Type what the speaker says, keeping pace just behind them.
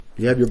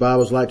you have your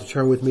Bibles, I'd like to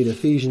turn with me to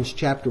Ephesians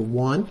chapter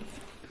 1.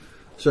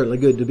 Certainly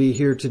good to be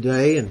here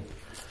today and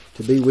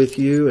to be with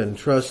you, and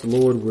trust the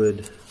Lord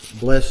would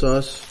bless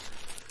us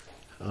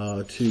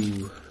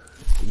to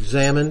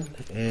examine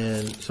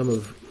and some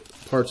of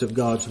parts of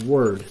God's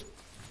Word.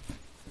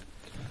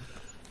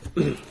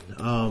 We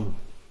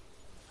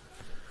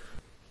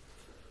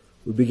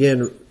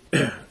begin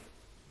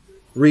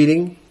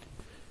reading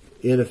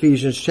in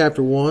Ephesians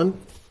chapter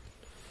 1,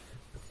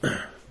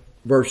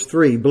 verse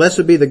 3.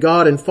 Blessed be the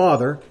God and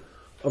Father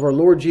of our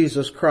Lord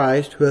Jesus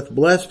Christ, who hath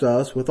blessed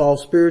us with all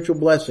spiritual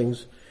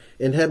blessings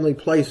in heavenly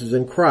places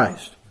in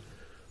Christ,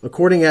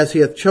 according as he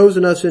hath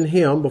chosen us in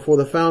him before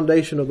the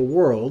foundation of the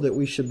world, that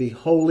we should be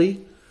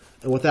holy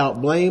and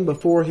without blame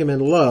before him in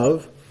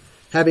love,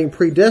 having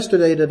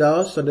predestinated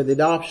us unto the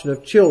adoption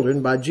of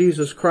children by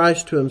Jesus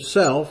Christ to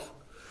himself,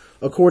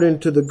 according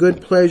to the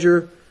good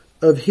pleasure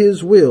of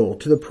his will,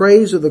 to the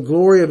praise of the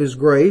glory of his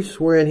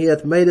grace, wherein he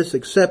hath made us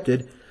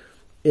accepted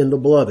in the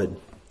beloved.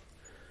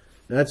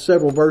 That's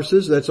several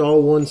verses. That's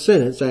all one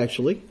sentence,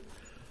 actually.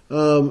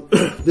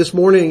 This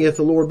morning, if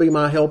the Lord be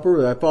my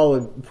helper, I follow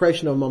the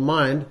impression of my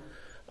mind,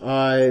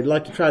 I'd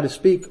like to try to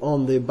speak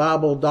on the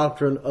Bible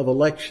doctrine of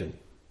election.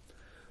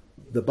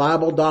 The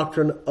Bible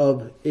doctrine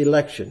of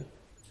election.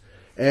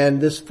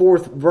 And this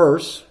fourth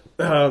verse,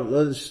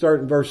 let's start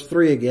in verse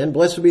 3 again.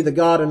 Blessed be the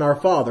God and our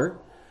Father,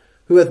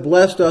 who hath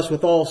blessed us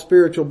with all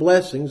spiritual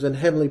blessings in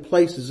heavenly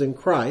places in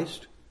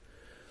Christ,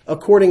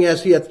 according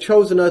as he hath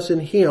chosen us in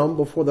him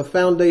before the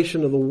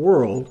foundation of the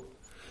world,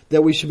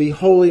 that we should be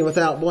holy and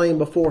without blame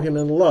before him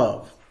in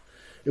love.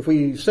 If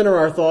we center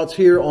our thoughts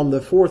here on the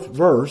fourth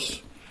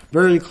verse,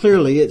 very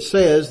clearly it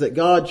says that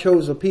God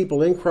chose a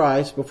people in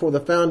Christ before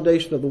the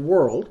foundation of the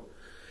world,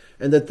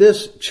 and that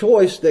this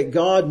choice that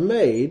God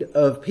made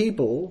of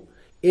people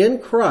in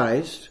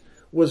Christ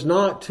was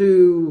not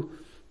to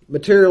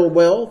material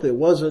wealth, it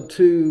wasn't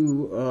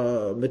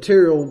to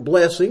material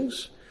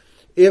blessings,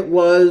 it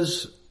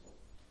was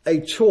a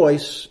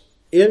choice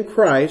in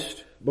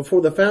Christ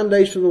before the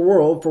foundation of the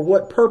world. For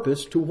what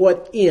purpose? To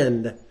what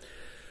end?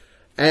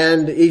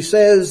 And he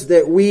says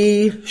that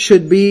we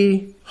should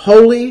be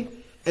holy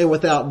and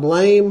without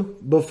blame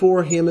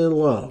before him in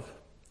love.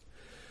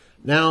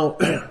 Now,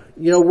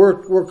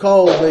 we're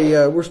called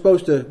we're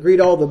supposed to greet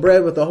all the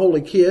brethren with a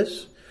holy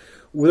kiss.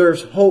 We're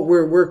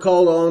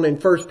called on in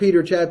 1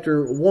 Peter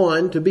chapter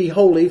 1 to be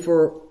holy,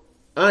 for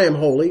I am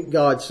holy,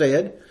 God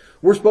said.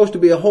 We're supposed to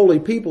be a holy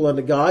people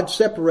unto God,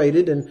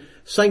 separated and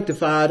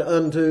sanctified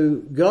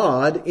unto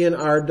God in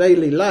our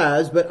daily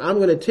lives. But I'm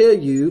going to tell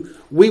you,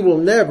 we will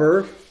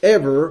never,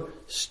 ever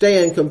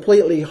stand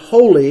completely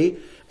holy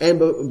and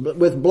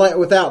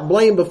without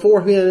blame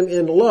before him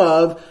in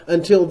love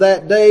until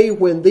that day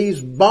when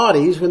these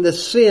bodies, when the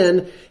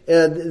sin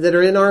that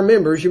are in our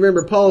members, you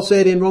remember Paul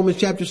said in Romans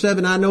chapter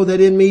 7, I know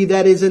that in me,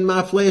 that is in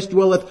my flesh,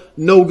 dwelleth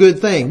no good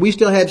thing. We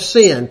still have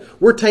sin.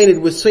 We're tainted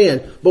with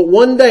sin. But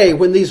one day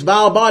when these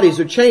vile bodies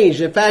are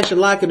changed and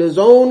fashioned like in his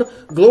own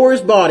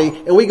glorious body,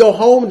 and we go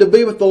home to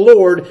be with the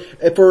Lord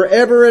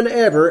forever and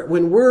ever,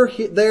 when we're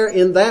there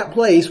in that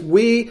place,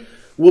 we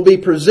will be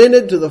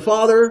presented to the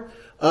Father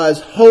as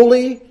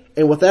holy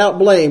and without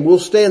blame. We'll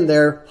stand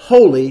there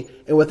holy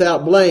and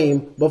without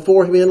blame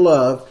before him in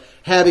love,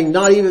 having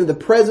not even the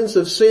presence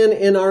of sin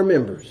in our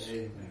members.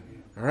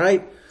 All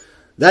right?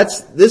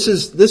 This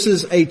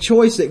is a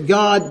choice that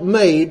God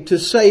made to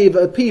save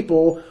a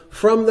people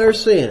from their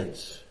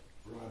sins.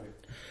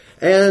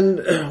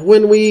 And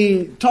when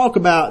we talk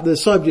about the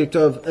subject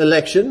of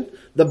election,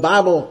 the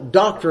Bible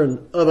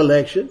doctrine of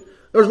election,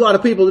 there's a lot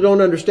of people that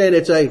don't understand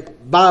it's a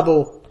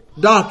Bible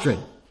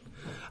doctrine.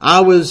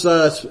 I was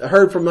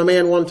heard from a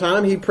man one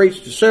time. He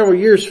preached several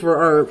years for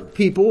our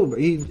people.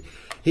 He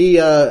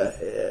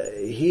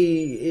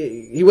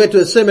went to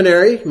a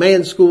seminary,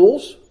 man's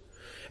schools,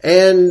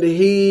 and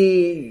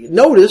he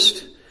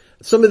noticed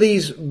some of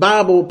these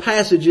Bible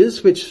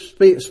passages which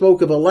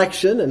spoke of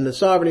election and the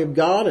sovereignty of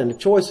God and the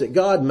choice that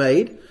God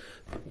made.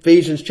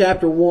 Ephesians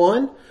chapter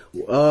 1.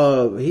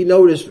 He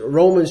noticed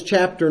Romans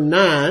chapter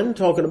 9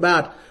 talking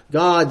about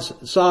God's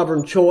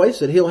sovereign choice,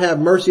 that he'll have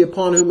mercy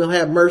upon whom he'll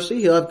have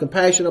mercy. He'll have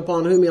compassion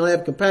upon whom he'll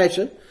have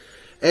compassion.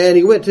 And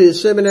he went to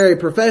his seminary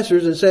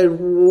professors and said,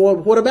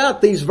 what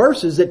about these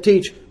verses that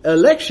teach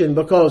election?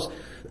 Because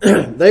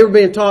they were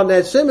being taught in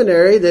that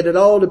seminary that it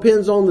all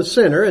depends on the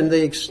sinner, and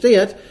the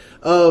extent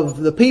of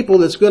the people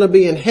that's going to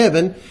be in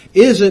heaven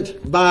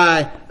isn't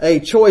by a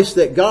choice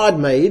that God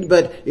made,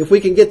 but if we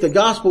can get the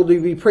gospel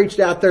to be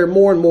preached out there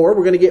more and more,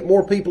 we're going to get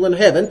more people in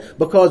heaven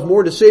because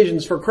more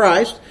decisions for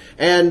Christ,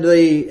 and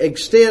the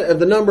extent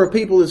of the number of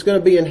people that's going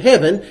to be in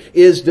heaven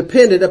is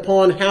dependent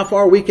upon how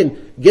far we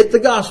can get the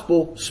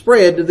gospel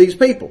spread to these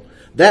people.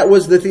 That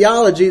was the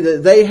theology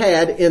that they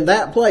had in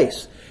that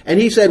place.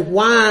 And he said,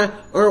 why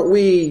aren't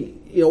we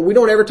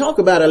don't ever talk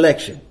about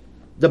election.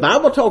 The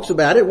Bible talks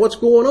about it. What's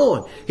going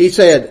on? He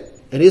said,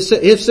 and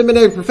his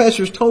seminary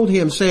professors told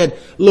him, said,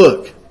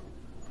 look,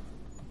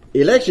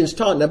 election's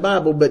taught in the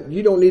Bible, but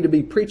you don't need to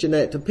be preaching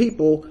that to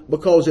people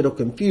because it'll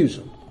confuse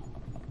them.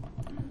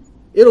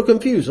 It'll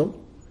confuse them.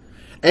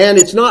 and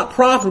it's not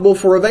profitable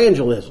for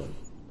evangelism.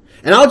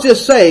 And I'll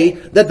just say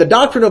that the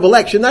doctrine of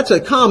election, that's a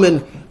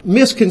common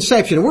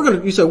misconception.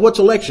 You say, what's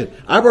election?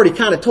 I've already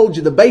kind of told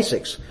you the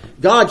basics.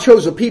 God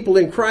chose a people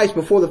in Christ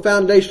before the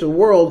foundation of the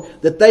world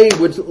that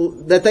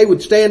they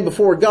would stand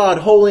before God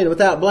holy and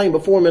without blame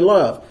before Him in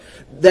love.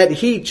 That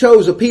He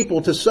chose a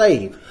people to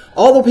save.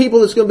 All the people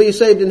that's going to be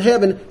saved in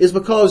heaven is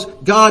because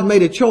God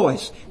made a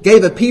choice.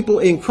 Gave a people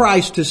in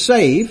Christ to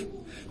save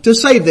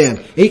them.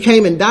 He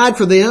came and died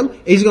for them.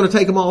 He's going to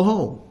take them all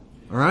home.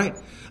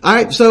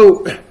 Alright,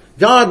 so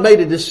God made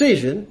a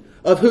decision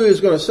of who He's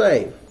going to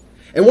save.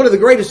 And one of the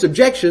greatest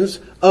objections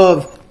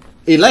of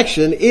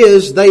election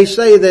is they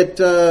say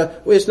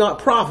that it's not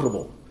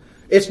profitable.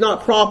 It's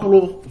not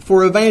profitable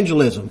for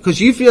evangelism.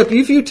 Because if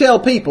you tell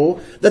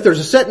people that there's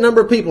a set number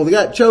of people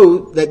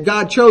that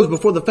God chose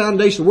before the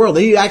foundation of the world,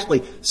 that He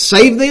actually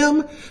saved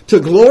them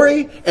to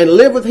glory and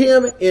live with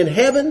Him in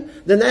heaven,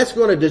 then that's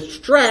going to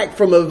distract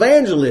from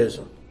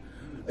evangelism.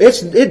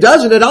 It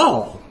doesn't at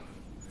all.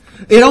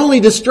 It only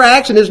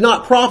distracts and is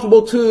not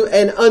profitable to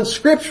an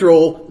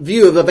unscriptural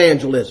view of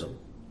evangelism.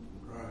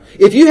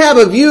 If you have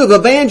a view of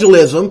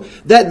evangelism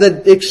that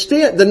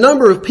the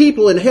number of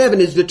people in heaven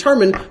is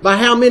determined by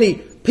how many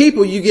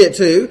people you get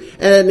to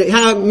and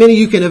how many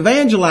you can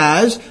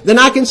evangelize, then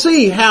I can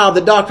see how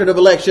the doctrine of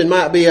election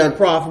might be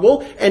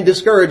unprofitable and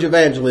discourage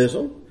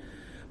evangelism.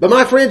 But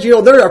my friends,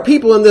 there are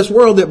people in this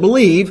world that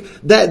believe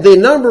that the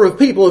number of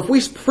people, if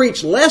we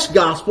preach less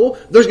gospel,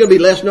 there's going to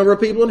be less number of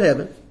people in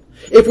heaven.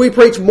 If we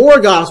preach more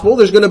gospel,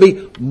 there's going to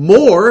be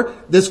more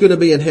that's going to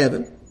be in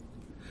heaven.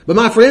 But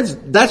my friends,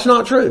 that's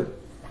not true.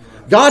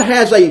 God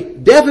has a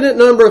definite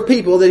number of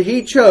people that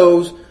He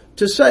chose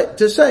to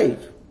save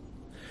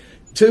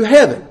to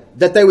heaven,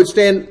 that they would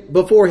stand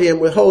before Him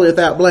with holy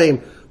without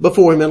blame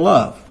before Him in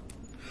love.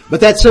 But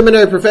that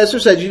seminary professor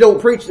says you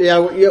don't preach,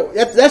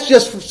 that's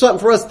just something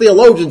for us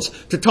theologians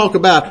to talk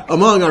about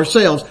among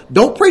ourselves.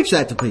 Don't preach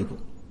that to people.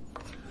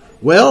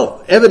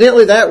 Well,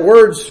 evidently that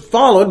word's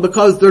followed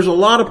because there's a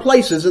lot of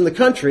places in the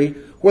country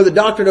where the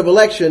doctrine of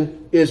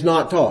election is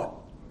not taught.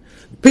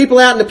 People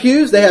out in the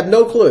pews, they have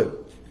no clue.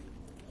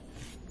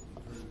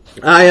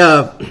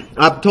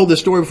 I've told this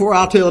story before.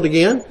 I'll tell it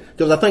again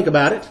because I think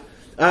about it.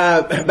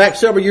 Back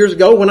several years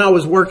ago when I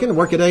was working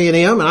at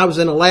A&M, and I was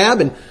in a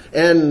lab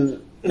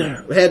and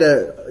had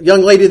a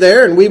young lady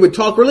there, and we would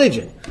talk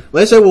religion.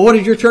 They say, well, what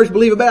does your church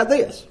believe about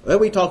this? Well,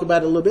 we talk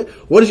about it a little bit.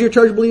 What does your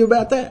church believe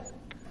about that?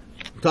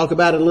 Talk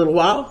about it a little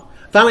while.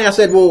 Finally I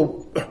said,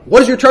 well, what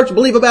does your church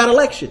believe about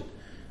election?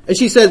 And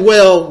she said,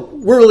 well,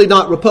 we're really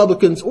not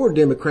Republicans or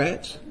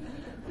Democrats.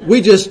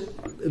 We just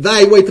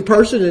evaluate the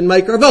person and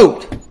make our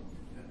vote.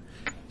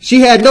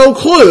 She had no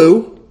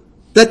clue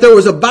that there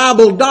was a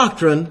Bible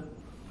doctrine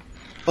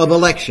of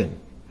election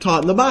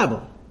taught in the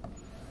Bible.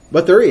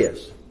 But there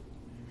is.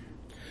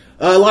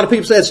 A lot of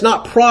people say it's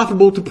not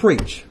profitable to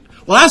preach.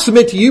 Well, I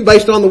submit to you,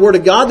 based on the Word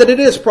of God, that it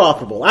is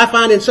profitable. I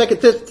find in 2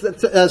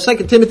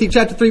 Timothy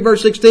chapter 3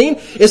 verse 16,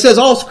 it says,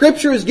 all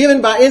Scripture is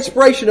given by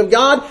inspiration of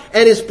God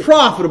and is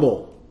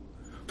profitable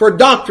for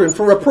doctrine,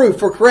 for reproof,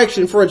 for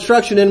correction, for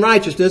instruction in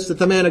righteousness, that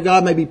the man of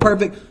God may be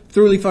perfect,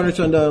 thoroughly furnished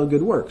unto all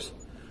good works.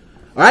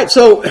 Alright,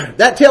 so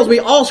that tells me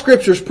all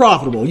Scripture is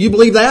profitable. You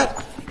believe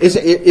that? If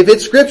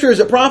it's Scripture, is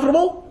it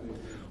profitable?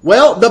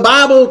 Well, the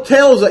Bible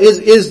tells us,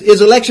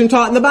 is election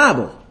taught in the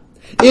Bible?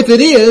 If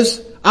it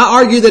is,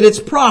 I argue that it's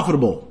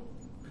profitable.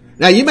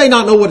 Now, you may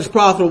not know what it's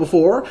profitable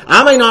for.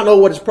 I may not know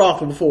what it's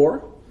profitable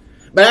for.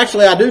 But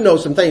actually, I do know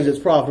some things it's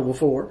profitable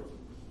for.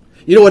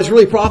 You know what it's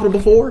really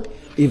profitable for?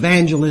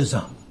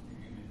 Evangelism.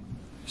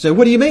 So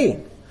what do you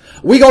mean?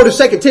 We go to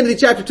 2 Timothy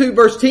chapter 2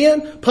 verse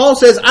 10. Paul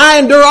says, I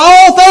endure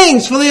all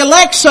things for the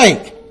elect's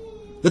sake,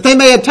 that they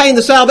may obtain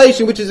the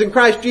salvation which is in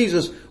Christ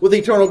Jesus with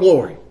eternal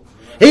glory.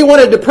 He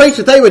wanted to preach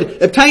that they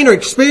would obtain or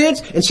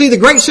experience and see the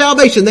great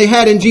salvation they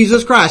had in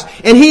Jesus Christ.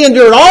 And He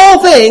endured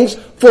all things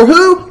for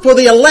who? For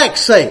the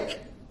elect's sake.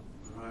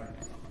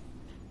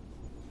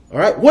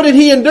 Alright, what did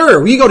He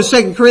endure? When you go to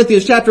 2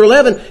 Corinthians chapter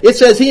 11, it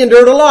says He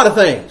endured a lot of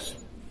things.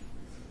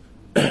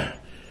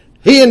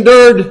 He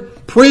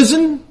endured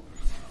prison,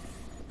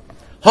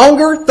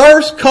 hunger,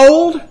 thirst,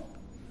 cold.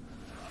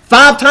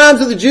 5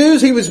 times of the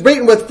Jews, He was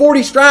beaten with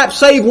 40 stripes,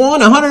 save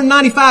one.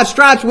 195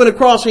 stripes went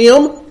across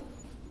Him.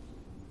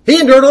 He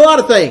endured a lot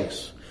of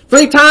things.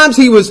 3 times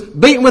He was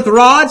beaten with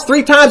rods.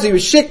 3 times He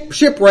was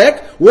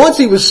shipwrecked. Once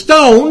He was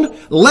stoned,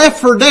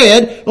 left for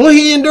dead. Well,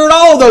 He endured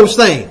all those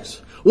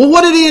things. Well,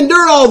 what did He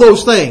endure all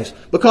those things?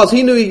 Because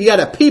He knew He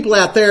got a people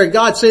out there and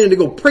God sent Him to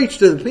go preach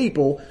to the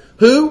people.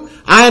 Who?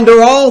 I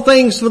endure all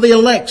things for the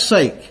elect's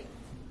sake.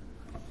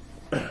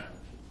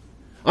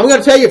 I'm going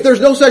to tell you, if there's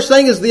no such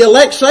thing as the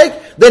elect's sake,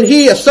 then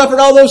He has suffered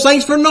all those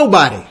things for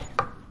nobody.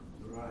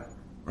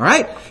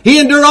 Alright? He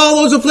endured all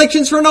those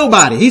afflictions for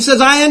nobody. He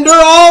says, I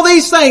endure all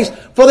these things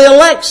for the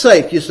elect's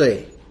sake, you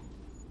see.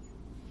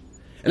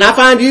 And I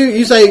find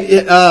you say,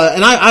 and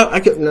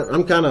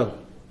I'm kind of,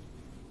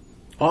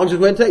 I'll just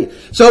go ahead and tell you.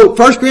 So,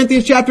 1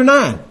 Corinthians chapter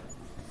 9.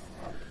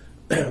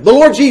 The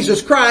Lord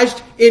Jesus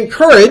Christ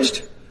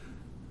encouraged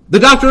The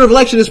doctrine of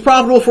election is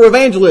profitable for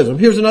evangelism.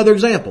 Here's another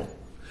example.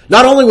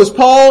 Not only was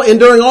Paul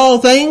enduring all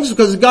things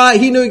because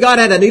he knew God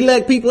had an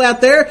elect people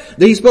out there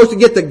that he's supposed to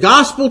get the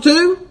gospel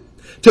to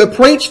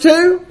preach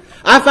to.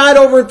 I find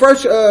over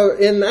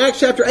in Acts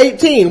chapter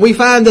 18, we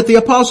find that the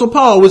apostle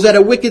Paul was at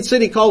a wicked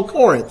city called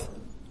Corinth.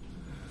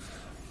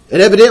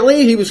 And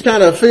evidently he was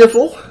kind of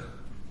fearful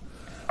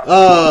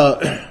of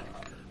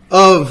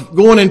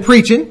going and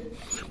preaching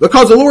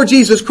because the Lord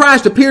Jesus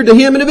Christ appeared to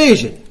him in a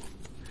vision.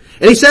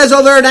 And he says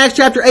over there in Acts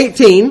chapter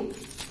 18,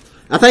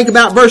 I think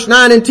about verse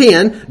 9 and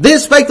 10, "Then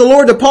spake the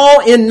Lord to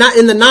Paul in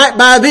the night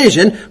by a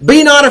vision,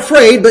 Be not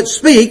afraid, but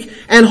speak,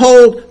 and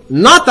hold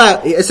not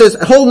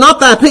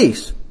thy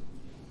peace.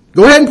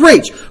 Go ahead and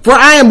preach. For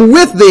I am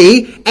with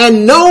thee,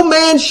 and no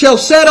man shall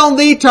set on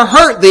thee to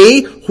hurt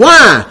thee.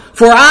 Why?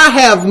 For I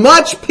have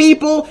much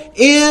people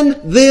in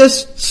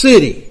this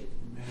city."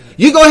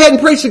 You go ahead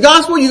and preach the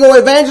gospel. You go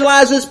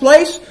evangelize this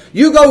place.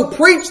 You go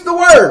preach the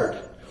word.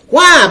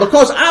 Why?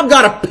 Because I've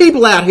got a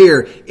people out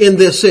here in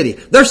this city.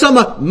 There's some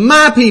of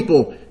my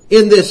people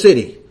in this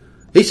city.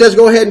 He says,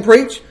 go ahead and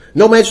preach.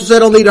 No man shall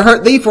set on thee to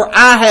hurt thee, for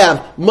I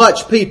have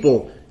much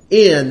people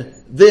in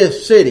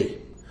this city.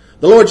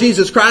 The Lord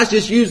Jesus Christ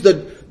just used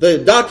the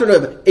doctrine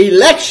of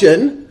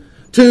election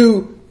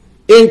to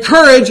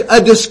encourage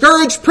a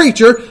discouraged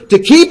preacher to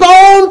keep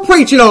on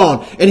preaching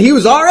on. And he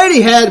was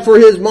already had for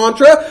his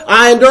mantra,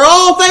 I endure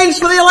all things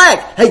for the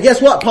elect. Hey, guess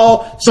what,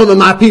 Paul? Some of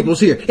my people's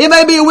here. It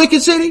may be a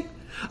wicked city.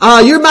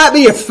 You might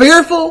be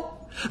fearful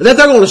that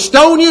they're going to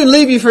stone you and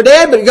leave you for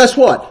dead, but guess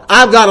what?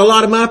 I've got a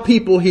lot of my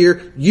people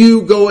here.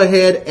 You go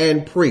ahead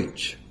and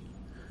preach.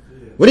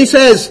 When he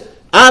says,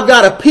 I've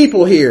got a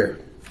people here,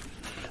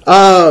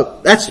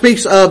 that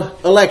speaks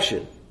of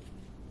election.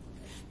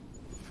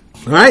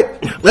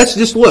 Alright? Let's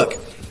just look.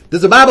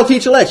 Does the Bible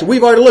teach election?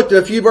 We've already looked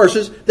at a few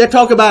verses that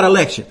talk about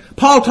election.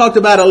 Paul talked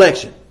about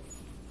election.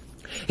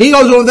 He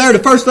goes over there to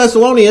 1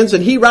 Thessalonians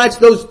and he writes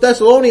those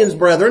Thessalonians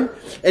brethren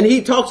and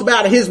he talks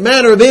about his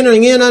manner of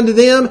entering in unto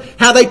them,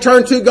 how they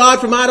turned to God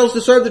from idols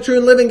to serve the true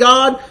and living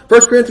God.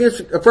 1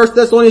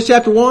 Thessalonians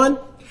chapter 1.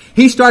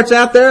 He starts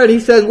out there and he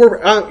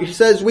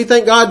says, we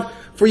thank God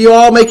for you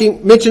all,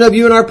 making mention of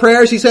you in our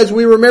prayers. He says,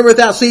 we remember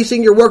without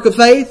ceasing your work of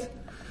faith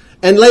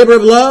and labor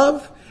of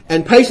love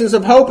and patience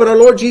of hope in our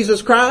Lord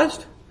Jesus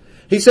Christ.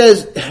 He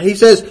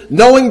says,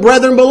 knowing,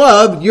 brethren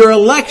beloved, your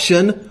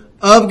election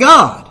of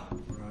God.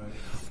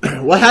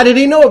 Well, how did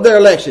he know of their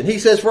election? He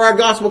says, for our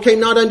gospel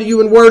came not unto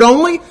you in word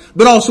only,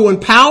 but also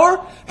in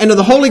power and of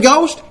the Holy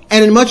Ghost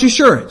and in much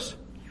assurance.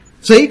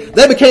 See,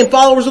 they became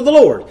followers of the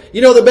Lord.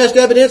 You know the best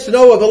evidence to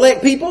know of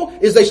elect people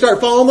is they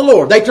start following the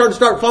Lord. They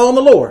start following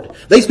the Lord.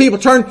 These people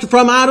turn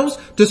from idols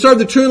to serve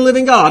the true and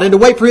living God and to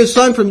wait for His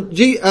Son from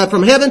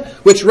heaven,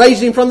 which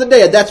raised Him from the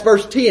dead. That's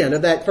verse 10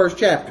 of that first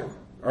chapter.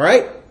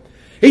 Alright?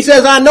 He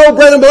says, I know,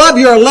 brethren beloved,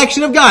 your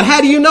election of God.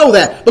 How do you know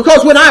that?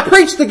 Because when I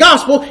preached the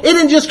gospel, it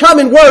didn't just come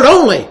in word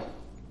only.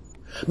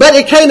 But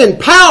it came in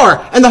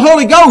power and the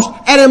Holy Ghost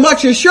and in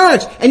much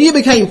assurance. And you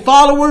became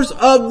followers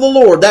of the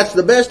Lord. That's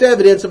the best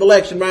evidence of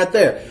election right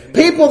there.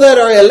 People that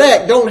are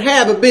elect don't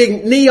have a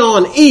big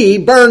neon E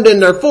burned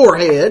in their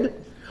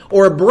forehead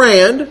or a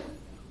brand.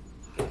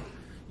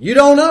 You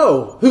don't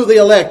know who the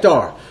elect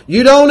are.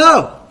 You don't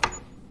know.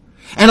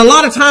 And a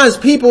lot of times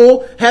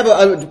people have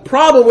a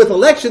problem with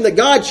election that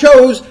God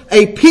chose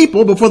a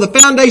people before the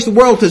foundation of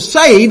the world to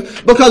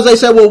save because they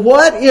say, well,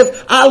 what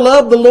if I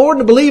love the Lord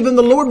and believe in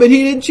the Lord, but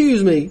He didn't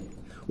choose me?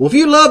 Well, if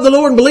you love the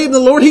Lord and believe in the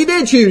Lord, He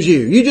did choose you.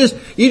 You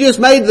just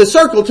made the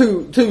circle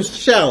too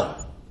shallow.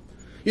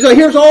 You say,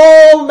 here's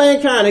all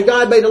mankind and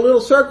God made a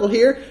little circle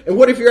here, and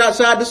what if you're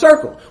outside the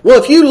circle?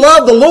 Well, if you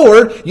love the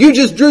Lord, you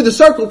just drew the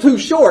circle too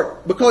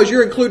short because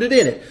you're included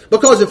in it.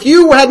 Because if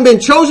you hadn't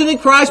been chosen in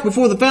Christ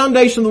before the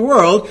foundation of the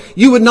world,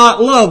 you would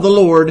not love the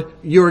Lord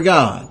your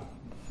God.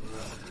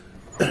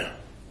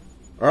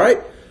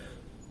 Alright?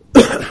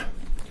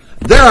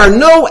 There are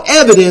no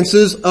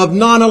evidences of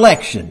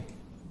non-election.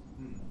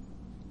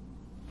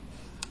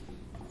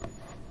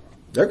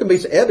 There can be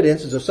some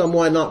evidences of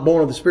someone not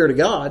born of the Spirit of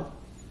God.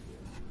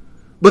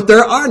 But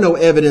there are no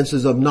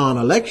evidences of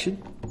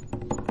non-election.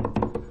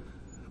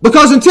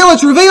 Because until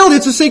it's revealed,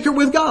 it's a secret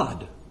with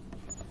God.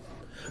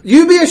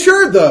 You be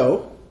assured,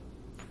 though,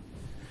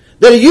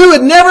 that you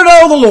would never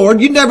know the Lord,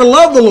 you'd never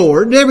love the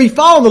Lord, never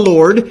follow the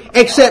Lord,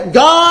 except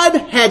God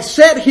had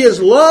set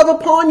His love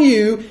upon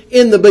you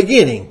in the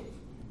beginning.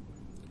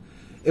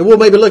 And we'll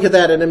maybe look at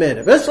that in a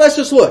minute. Let's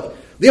just look.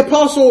 The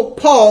Apostle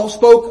Paul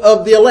spoke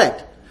of the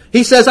elect.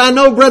 He says, I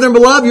know, brethren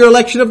beloved, your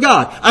election of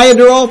God. I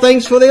endure all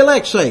things for the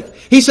elect's sake.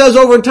 He says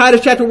over in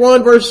Titus chapter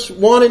 1, verse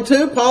 1 and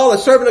 2, Paul, a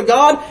servant of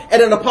God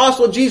and an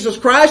apostle of Jesus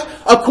Christ,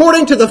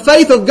 according to the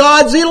faith of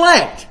God's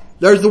elect.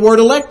 There's the word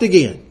elect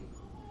again.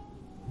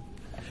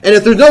 And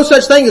if there's no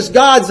such thing as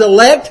God's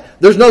elect,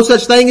 there's no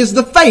such thing as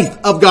the faith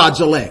of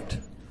God's elect.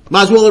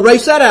 Might as well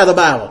erase that out of the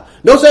Bible.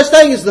 No such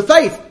thing as the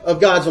faith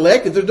of God's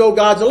elect if there's no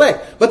God's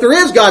elect. But there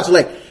is God's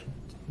elect.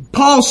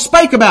 Paul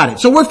spake about it.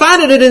 So we're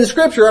finding it in the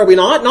Scripture, are we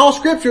not? And all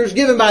Scripture is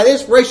given by the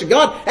inspiration of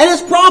God, and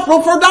it's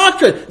profitable for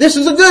doctrine. This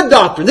is a good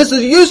doctrine. This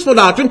is a useful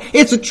doctrine.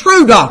 It's a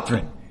true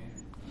doctrine.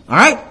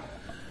 Alright?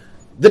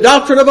 The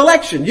doctrine of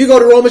election. You go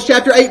to Romans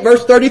chapter 8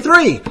 verse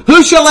 33.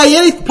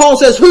 Paul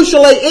says, who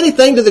shall lay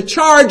anything to the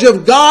charge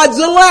of God's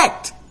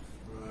elect?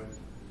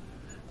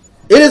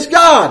 It is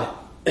God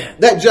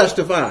that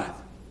justifieth.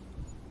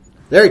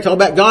 There he talked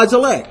about God's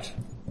elect.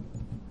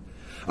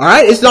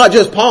 Alright? It's not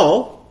just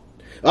Paul.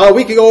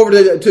 We could go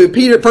over to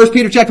Peter, 1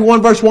 Peter chapter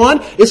 1 verse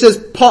 1. It says,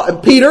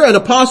 Peter, an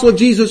apostle of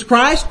Jesus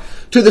Christ,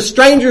 to the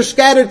strangers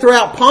scattered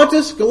throughout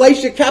Pontus,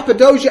 Galatia,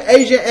 Cappadocia,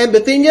 Asia, and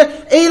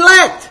Bithynia,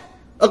 elect,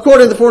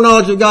 according to the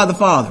foreknowledge of God the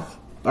Father.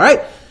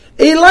 Alright?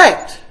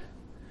 Elect.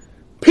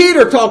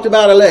 Peter talked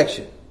about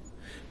election.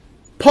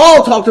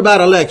 Paul talked about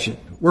election.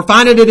 We're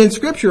finding it in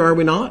Scripture, are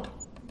we not?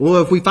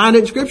 Well, if we find it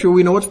in Scripture,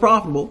 we know it's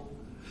profitable.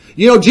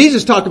 You know,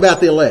 Jesus talked about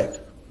the elect.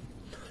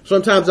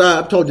 Sometimes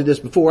I've told you this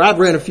before. I've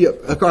ran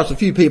across a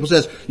few people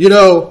says, you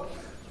know,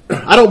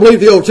 I don't believe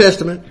the Old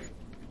Testament.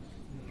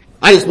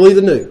 I just believe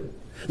the New.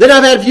 Then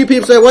I've had a few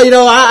people say, well, you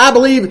know, I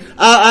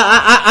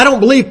don't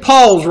believe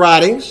Paul's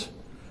writings.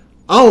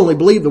 I only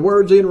believe the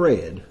words in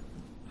red.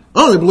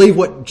 I only believe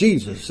what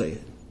Jesus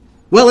said.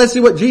 Well, let's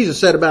see what Jesus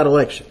said about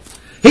election.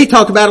 He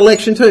talked about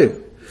election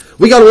too.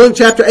 We go to Luke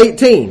chapter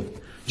 18.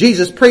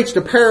 Jesus preached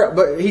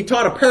he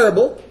taught a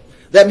parable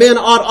that men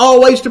ought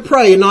always to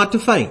pray and not to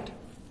faint.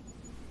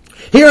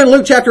 Here in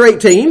Luke chapter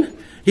 18,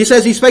 he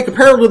says he spake a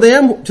parable to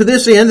them to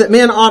this end that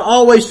men ought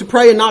always to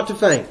pray and not to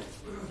faint.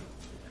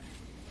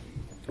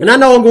 And I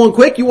know I'm going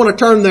quick. You want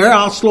to turn there.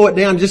 I'll slow it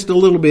down just a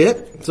little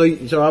bit. So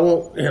I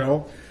won't, you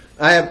know,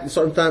 I have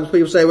sometimes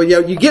people say, well,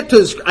 you know, I get to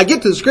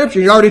the Scripture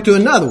and you're already to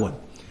another one.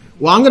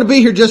 Well, I'm going to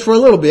be here just for a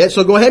little bit.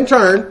 So go ahead and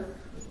turn.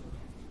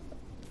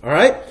 All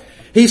right.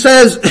 He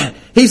says,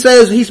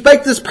 he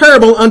spake this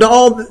parable unto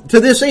all to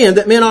this end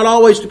that men ought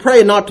always to pray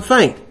and not to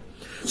faint.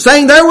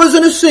 Saying, there was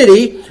in a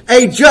city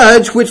a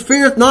judge which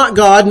feareth not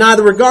God,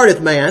 neither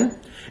regardeth man.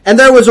 And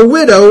there was a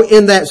widow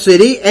in that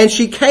city, and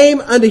she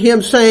came unto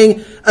him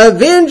saying,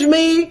 avenge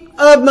me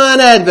of mine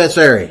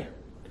adversary.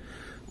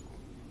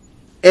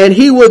 And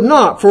he would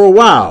not for a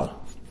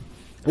while.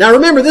 Now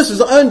remember, this is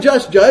an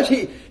unjust judge.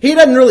 He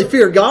doesn't really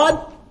fear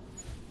God.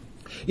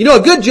 You know,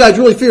 a good judge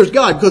really fears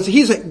God because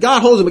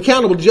God holds him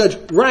accountable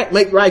to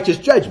make righteous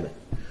judgment.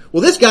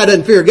 Well, this guy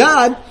doesn't fear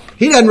God.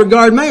 He doesn't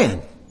regard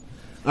man.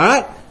 All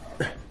right?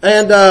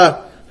 And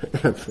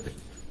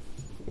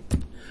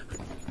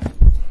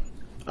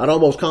I'd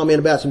almost comment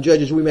about some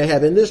judges we may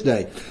have in this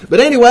day. But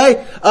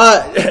anyway,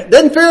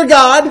 doesn't fear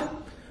God,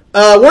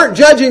 weren't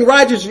judging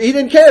righteously. He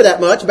didn't care that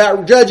much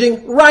about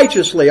judging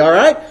righteously, all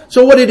right?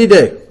 So what did he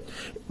do?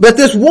 But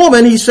this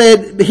woman, he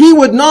said, he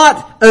would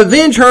not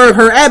avenge her of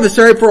her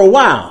adversary for a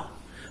while.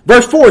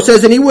 Verse 4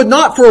 says, and he would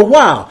not for a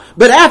while.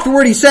 But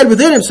afterward he said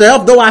within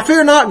himself, though I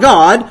fear not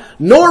God,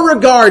 nor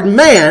regard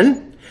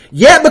man,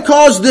 yet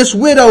because this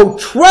widow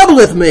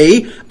troubleth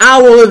me,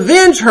 I will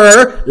avenge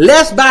her,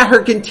 lest by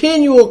her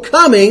continual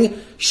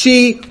coming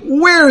she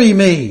weary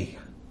me.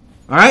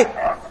 Alright?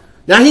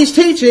 Now he's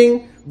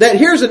teaching that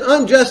here's an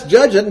unjust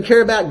judge, doesn't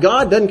care about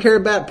God, doesn't care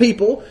about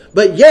people,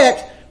 but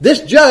yet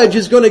this judge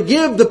is going to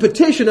give the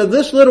petition of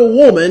this little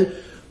woman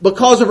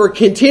because of her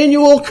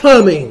continual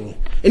coming.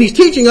 And he's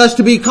teaching us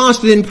to be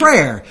constant in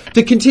prayer,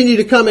 to continue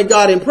to come at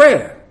God in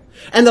prayer.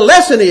 And the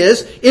lesson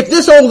is, if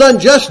this old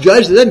unjust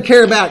judge that doesn't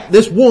care about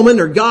this woman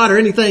or God or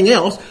anything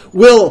else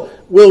will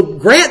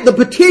grant the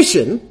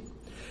petition,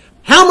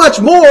 how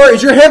much more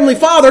is your Heavenly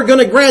Father going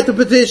to grant the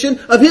petition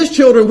of His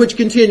children which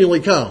continually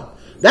come?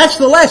 That's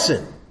the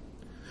lesson.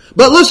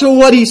 But listen to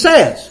what he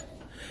says.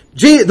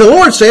 The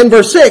Lord said in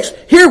verse 6,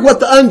 hear what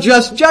the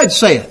unjust judge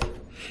saith.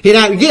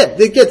 Now get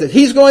this.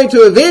 He's going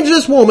to avenge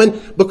this woman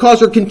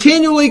because her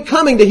continually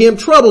coming to him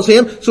troubles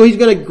him, so he's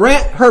going to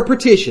grant her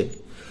petition.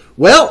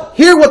 Well,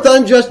 hear what the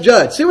unjust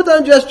judge. See what the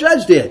unjust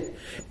judge did.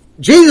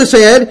 Jesus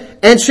said,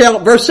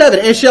 verse 7,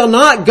 and shall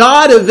not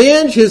God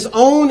avenge His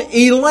own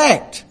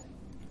elect,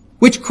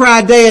 which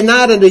cry day and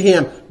night unto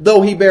Him,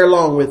 though He bear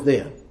long with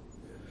them?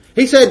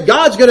 He said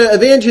God's going to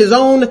avenge His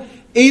own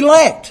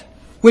elect,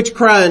 which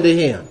cry unto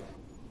Him.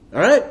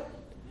 Alright?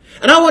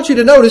 And I want you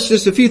to notice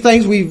just a few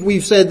things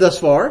we've said thus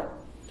far.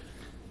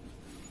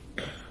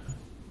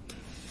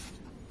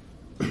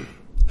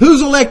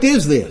 Whose elect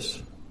is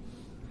this?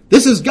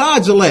 This is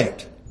God's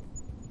elect.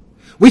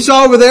 We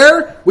saw over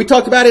there, we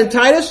talked about in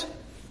Titus,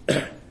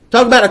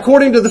 talked about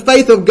according to the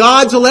faith of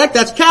God's elect.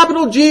 That's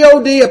capital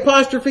G-O-D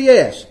apostrophe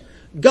S.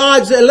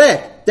 God's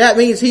elect. That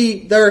means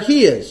they're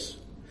His.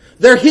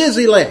 They're His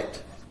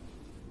elect.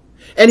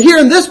 And here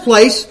in this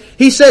place,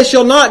 he says,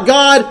 shall not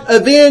God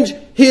avenge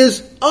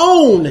His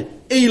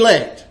own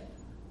elect?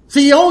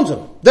 See, He owns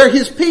them. They're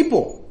His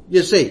people,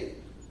 you see.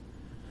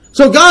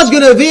 So God's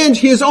going to avenge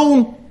His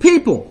own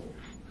people.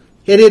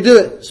 And He'll do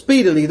it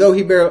speedily, though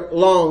He bear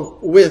long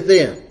with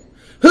them.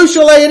 Who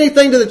shall lay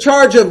anything to the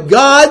charge of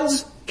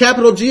God's,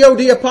 capital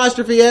G-O-D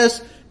apostrophe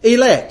S,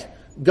 elect?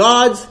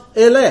 God's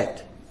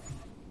elect.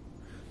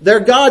 They're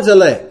God's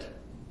elect.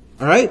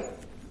 Alright?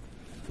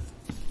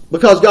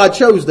 because God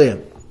chose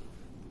them.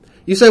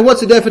 You say, what's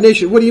the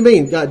definition? What do you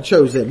mean God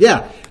chose them?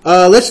 Yeah.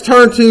 Let's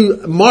turn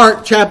to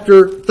Mark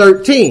chapter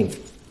 13.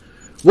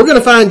 We're going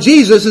to find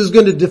Jesus is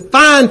going to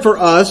define for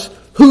us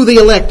who the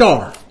elect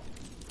are.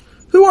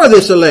 Who are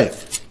this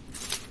elect?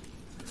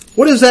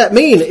 What does that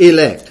mean,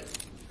 elect?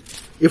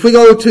 If we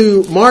go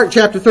to Mark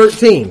chapter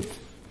 13,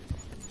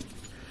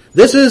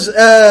 this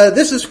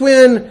is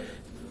when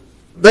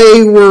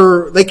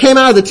they came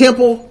out of the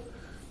temple,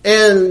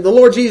 and the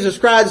Lord Jesus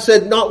Christ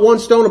said, not one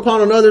stone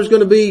upon another is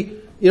going to be,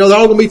 they're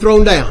all going to be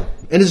thrown down.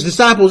 And his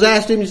disciples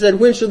asked him, he said,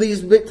 when shall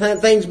these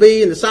things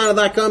be, and the sign of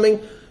thy coming?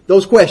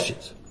 Those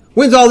questions.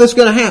 When's all this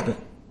going to happen?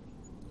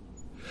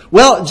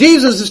 Well,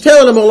 Jesus is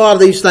telling them a lot of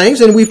these things,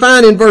 and we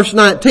find in verse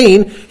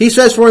 19, he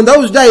says, for in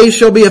those days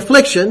shall be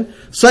affliction,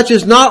 such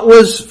as not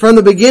was from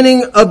the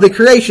beginning of the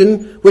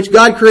creation, which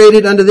God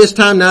created unto this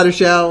time now there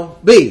shall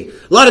be.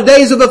 A lot of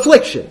days of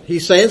affliction,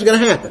 he's saying, is going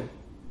to happen.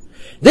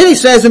 Then he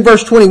says in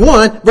verse 20,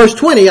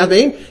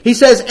 he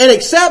says, and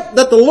except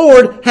that the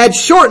Lord had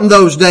shortened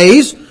those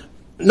days,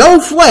 no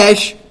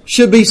flesh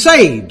should be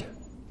saved.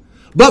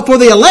 But for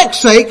the elect's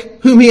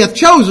sake, whom he hath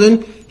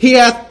chosen, he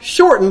hath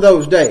shortened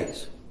those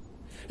days.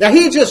 Now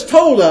he just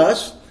told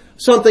us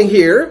something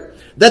here,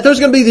 that there's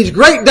going to be these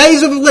great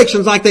days of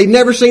afflictions like they've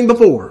never seen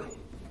before.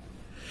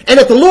 And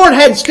if the Lord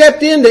had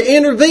stepped in to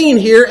intervene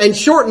here and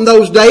shorten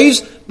those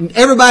days,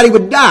 everybody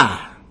would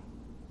die.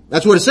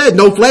 That's what it said,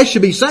 no flesh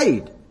should be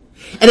saved.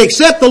 And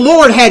except the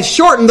Lord had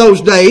shortened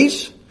those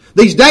days,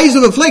 these days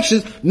of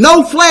afflictions,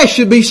 no flesh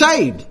should be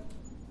saved.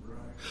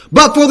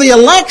 But for the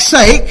elect's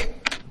sake,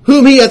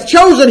 whom he hath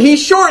chosen, he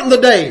shortened the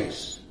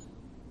days.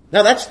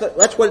 Now that's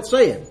what it's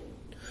saying.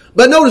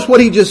 But notice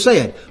what he just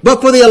said.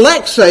 But for the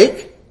elect's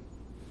sake,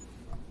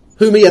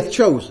 whom he hath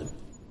chosen.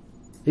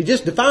 He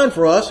just defined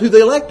for us who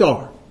the elect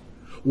are.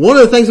 One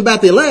of the things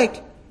about the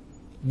elect,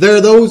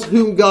 they're those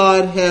whom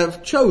God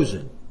hath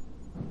chosen.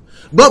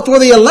 But for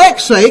the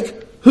elect's sake,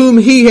 whom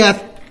he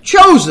hath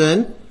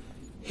chosen,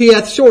 he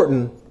hath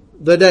shortened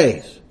the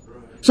days.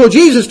 So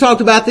Jesus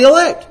talked about the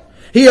elect.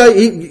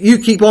 You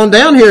keep on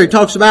down here, he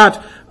talks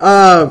about,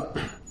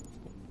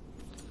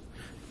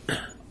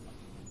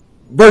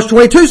 verse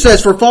 22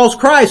 says, for false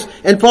Christs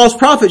and false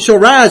prophets shall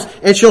rise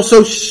and shall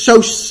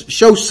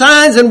show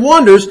signs and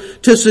wonders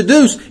to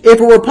seduce, if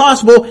it were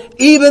possible,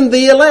 even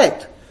the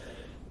elect.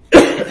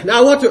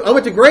 Now I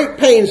went to great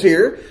pains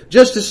here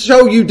just to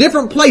show you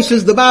different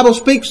places the Bible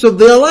speaks of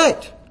the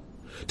elect.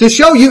 To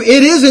show you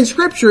it is in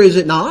Scripture, is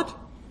it not?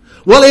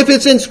 Well, if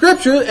it's in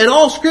Scripture and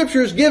all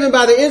Scripture is given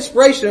by the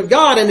inspiration of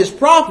God and is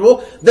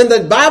profitable, then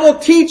the Bible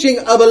teaching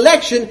of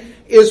election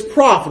is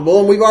profitable.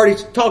 And we've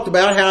already talked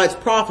about how it's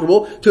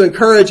profitable to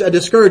encourage a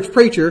discouraged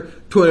preacher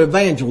to an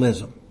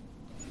evangelism.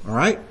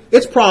 Alright?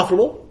 It's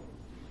profitable.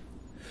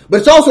 But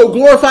it's also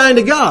glorifying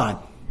to God.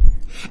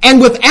 And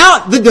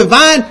without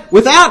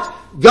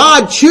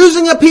God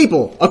choosing a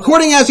people,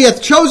 according as he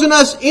hath chosen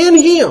us in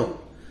him.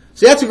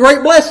 See, that's a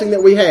great blessing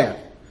that we have.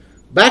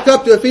 Back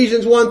up to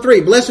Ephesians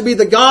 1:3. Blessed be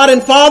the God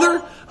and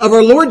Father of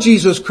our Lord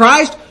Jesus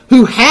Christ,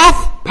 who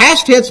hath,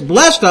 past tense,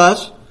 blessed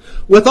us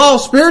with all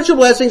spiritual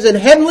blessings in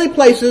heavenly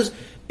places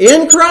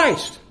in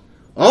Christ.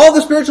 All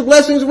the spiritual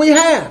blessings we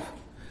have,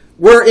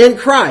 we're in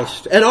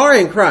Christ and are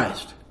in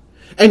Christ.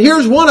 And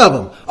here's one of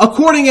them.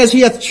 According as he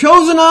hath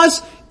chosen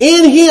us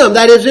in him,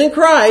 that is in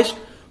Christ,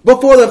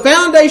 before the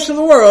foundation of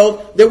the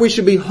world, that we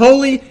should be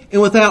holy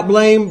and without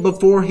blame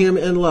before him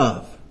in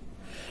love.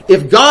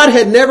 If God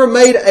had never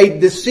made a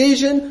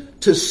decision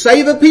to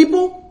save a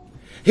people,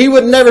 he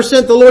would never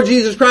sent the Lord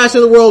Jesus Christ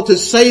in the world to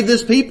save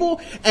this people,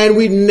 and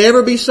we'd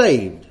never be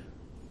saved.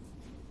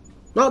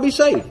 Not be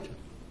saved.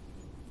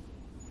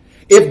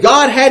 If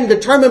God hadn't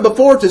determined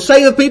before to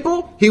save a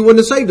people, he wouldn't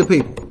have saved the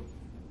people.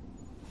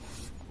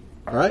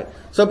 Alright?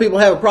 Some people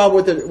have a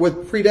problem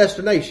with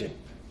predestination.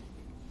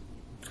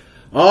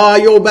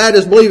 You old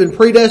Baptists believe in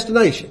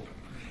predestination.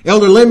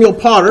 Elder Lemuel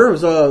Potter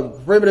was a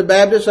primitive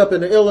Baptist up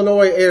in the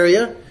Illinois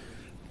area.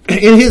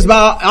 In his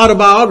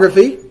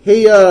autobiography,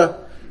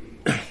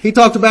 he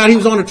talked about he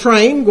was on a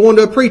train going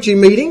to a preaching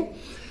meeting,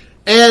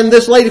 and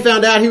this lady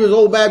found out he was an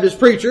old Baptist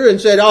preacher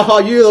and said,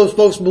 you those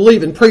folks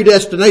believe in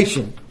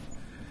predestination.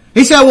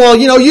 He said, well,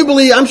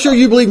 I'm sure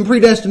you believe in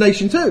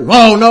predestination too.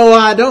 Oh, no,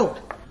 I don't.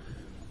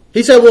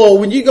 He said, well,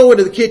 when you go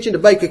into the kitchen to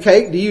bake a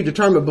cake, do you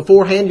determine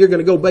beforehand you're going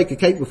to go bake a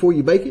cake before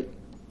you bake it?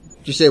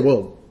 She said,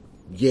 well,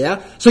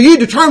 yeah. So you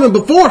determined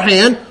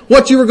beforehand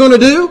what you were going to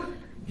do?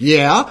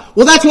 Yeah.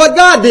 Well, that's what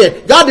God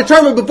did. God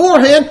determined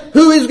beforehand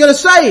who he was going to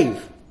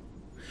save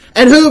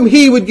and whom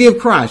he would give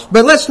Christ.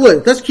 But let's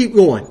look. Let's keep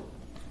going.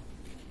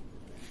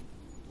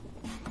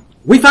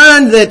 We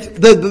find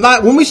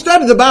that when we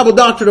study the Bible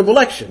doctrine of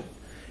election,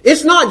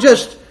 it's not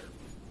just,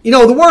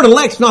 the word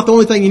elect's not the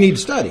only thing you need to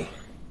study.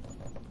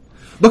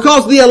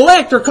 Because the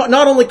elect are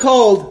not only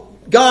called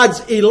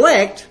God's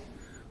elect,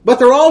 but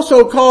they're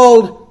also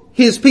called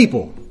his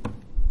people.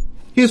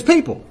 His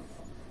people.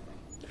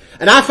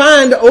 And I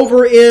find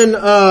over in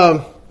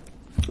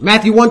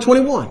Matthew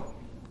 1:21,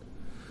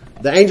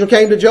 The angel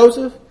came to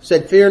Joseph,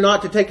 said, fear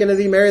not to take unto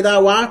thee Mary thy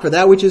wife, for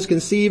that which is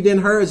conceived in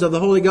her is of the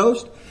Holy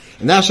Ghost.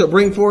 And thou shalt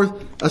bring forth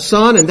a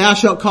son, and thou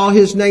shalt call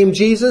his name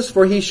Jesus,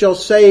 for he shall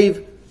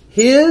save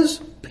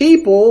his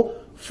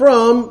people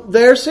from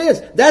their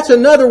sins. That's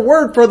another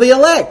word for the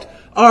elect,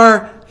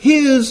 are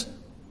his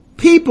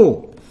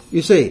people.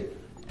 You see,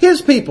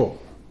 his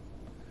people.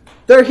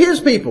 They're his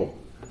people.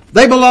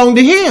 They belong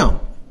to him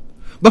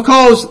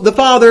because the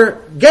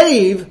Father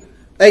gave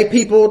a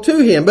people to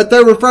him, but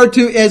they're referred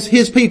to as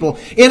his people.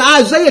 In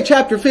Isaiah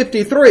chapter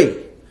 53,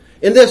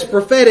 in this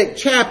prophetic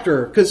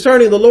chapter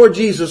concerning the Lord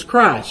Jesus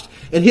Christ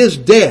and his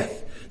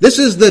death, this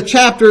is the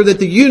chapter that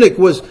the eunuch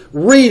was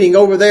reading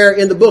over there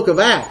in the book of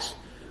Acts,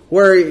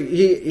 where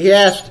he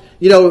asked,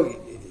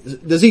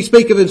 does he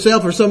speak of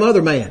himself or some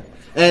other man?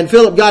 And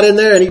Philip got in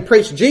there and he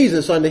preached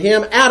Jesus unto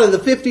him out of the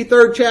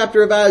 53rd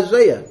chapter of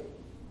Isaiah.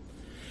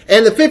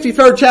 And the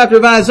 53rd chapter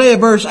of Isaiah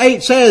verse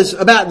 8 says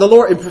about the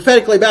Lord, and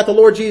prophetically about the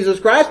Lord Jesus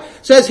Christ,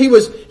 says he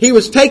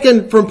was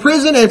taken from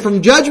prison and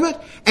from judgment,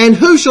 and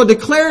who shall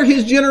declare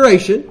his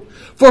generation?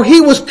 For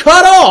he was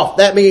cut off,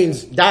 that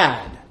means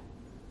died.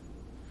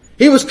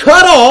 He was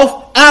cut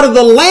off out of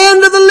the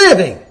land of the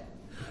living.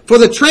 For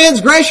the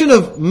transgression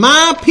of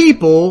my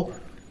people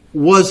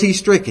was he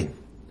stricken.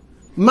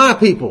 My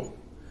people.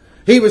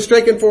 He was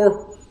stricken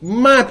for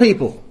my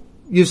people,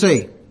 you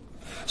see.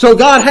 So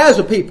God has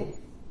a people.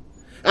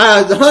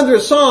 The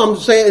 100th Psalm,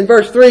 say in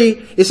verse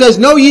 3, it says,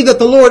 know ye that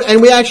the Lord,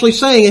 and we actually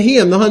sang a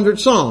hymn, the 100th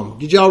Psalm.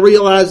 Did y'all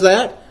realize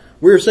that?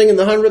 We were singing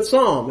the 100th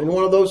Psalm in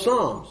one of those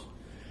Psalms.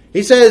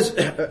 He says,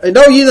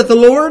 know ye that the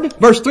Lord,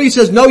 verse 3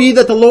 says, know ye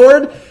that the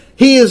Lord,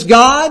 he is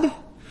God.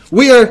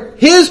 We are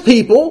his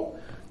people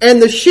and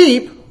the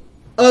sheep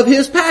of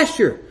his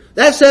pasture.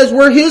 That says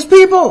we're his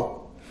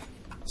people.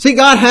 See,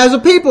 God has a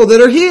people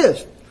that are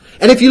his.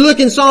 And if you look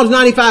in Psalms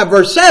 95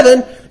 verse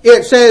 7,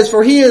 it says,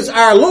 for he is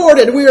our Lord,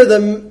 and we are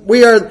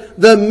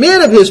the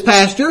men of his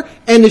pasture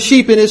and the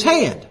sheep in his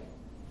hand.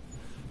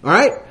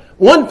 Alright?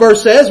 One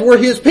verse says we're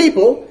his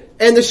people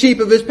and the sheep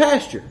of his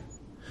pasture.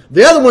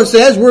 The other one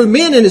says we're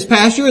men in his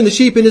pasture and the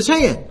sheep in his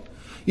hand.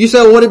 You say,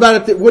 well,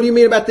 what do you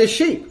mean about this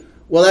sheep?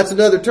 Well, that's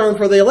another term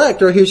for the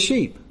elect, or his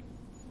sheep.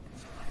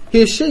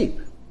 His sheep.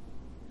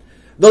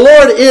 The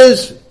Lord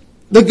is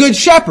the good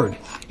shepherd.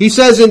 He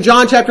says in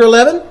John chapter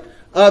 11,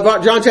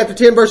 John chapter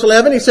 10 verse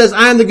 11, he says,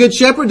 I am the good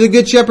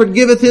shepherd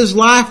giveth his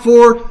life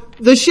for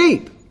the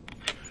sheep.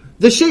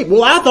 The sheep.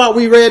 Well, I thought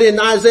we read in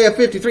Isaiah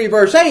 53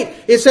 verse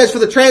 8, it says, for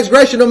the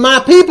transgression of my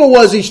people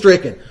was he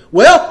stricken.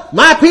 Well,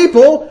 my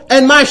people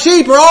and my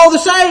sheep are all the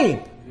same.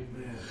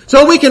 Amen.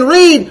 So we can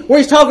read where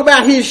he's talking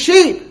about his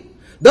sheep.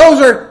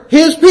 Those are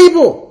his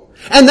people.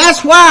 And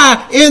that's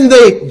why in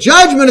the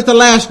judgment at the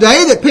last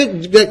day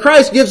that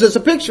Christ gives us a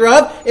picture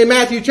of in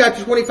Matthew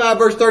chapter 25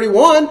 verse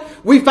 31,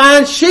 we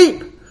find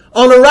sheep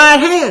on the right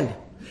hand.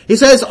 He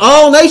says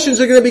all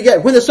nations are going to be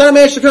gathered. When the Son of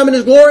Man shall come in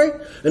his glory,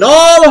 and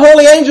all the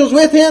holy angels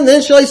with him,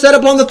 then shall he set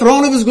upon the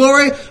throne of his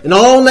glory, and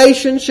all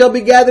nations shall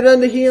be gathered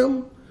unto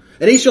him.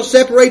 And he shall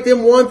separate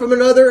them one from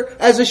another,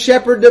 as a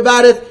shepherd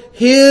divideth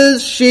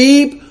his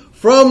sheep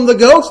from the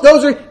goats.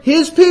 Those are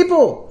his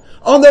people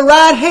on the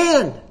right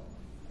hand.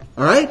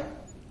 Alright?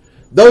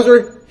 Those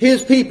are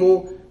his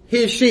people,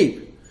 his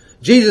sheep.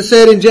 Jesus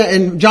said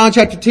in John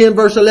chapter 10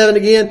 verse 11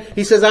 again,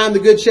 he says, I am the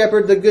good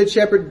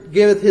shepherd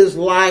giveth his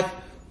life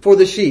for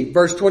the sheep.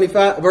 Verse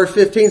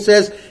 15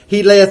 says,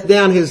 he layeth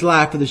down his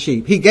life for the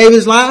sheep. He gave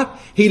his life,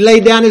 he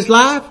laid down his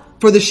life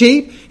for the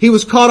sheep. He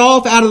was cut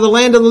off out of the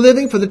land of the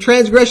living. For the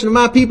transgression of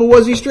my people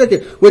was he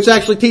stricken. Which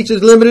actually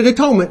teaches limited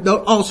atonement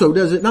also,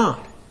 does it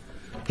not?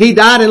 He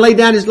died and laid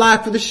down his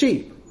life for the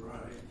sheep.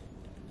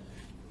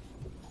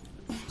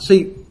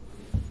 See,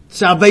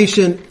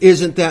 salvation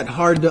isn't that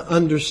hard to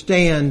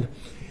understand.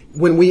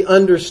 When we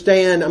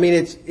understand, I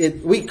mean,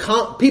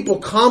 people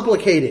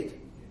complicate it.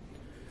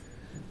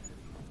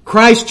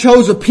 Christ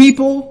chose a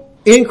people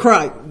in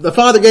Christ. The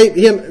Father gave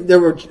him,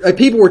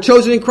 people were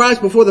chosen in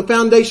Christ before the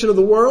foundation of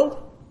the world.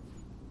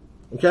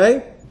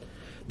 Okay?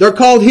 They're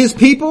called his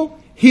people,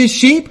 his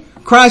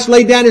sheep. Christ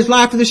laid down his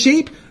life for the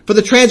sheep. For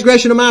the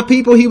transgression of my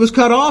people, he was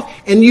cut off.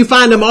 And you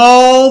find them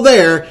all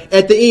there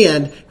at the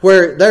end,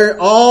 where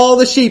all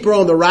the sheep are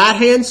on the right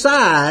hand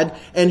side,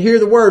 and hear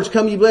the words,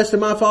 come ye blessed of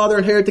my Father,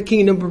 inherit the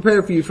kingdom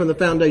prepared for you from the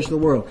foundation of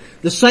the world.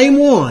 The same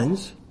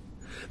ones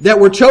that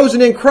were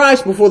chosen in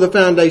Christ before the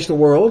foundation of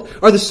the world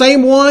are the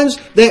same ones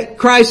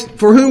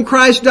for whom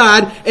Christ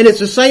died, and it's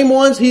the same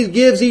ones he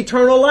gives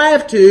eternal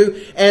life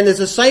to, and it's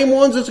the same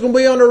ones that's going to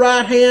be on the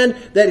right hand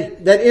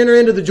that enter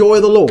into the joy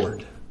of the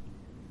Lord.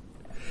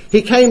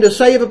 He came to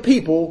save a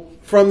people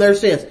from their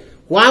sins.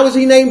 Why was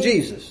he named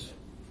Jesus?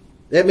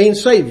 That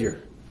means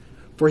Savior.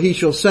 For he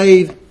shall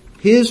save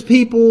his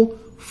people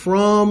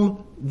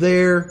from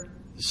their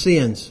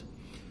sins.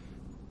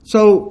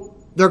 So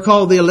they're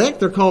called the elect,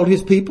 they're called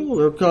his people,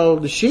 they're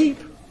called the sheep.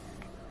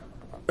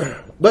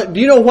 But do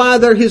you know why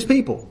they're his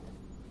people?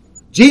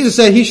 Jesus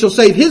said he shall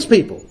save his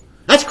people.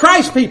 That's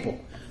Christ's people.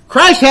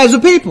 Christ has a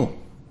people.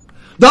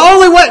 The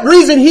only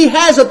reason he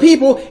has a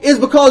people is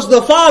because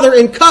the Father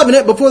in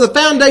covenant before the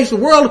foundation of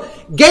the world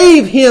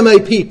gave him a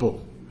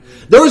people.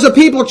 There was a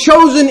people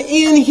chosen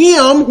in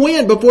him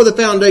when? Before the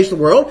foundation of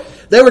the world.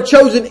 They were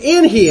chosen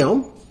in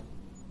him.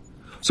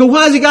 So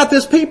why has he got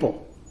this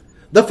people?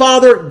 The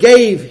Father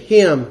gave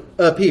him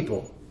a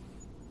people.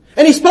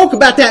 And he spoke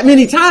about that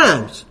many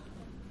times.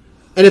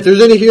 And if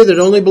there's any here that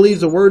only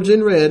believes the words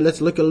in red,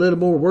 let's look a little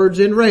more words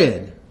in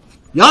red.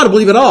 You ought to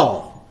believe it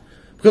all.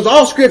 Because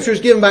all Scripture is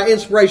given by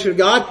inspiration of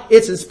God.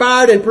 It's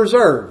inspired and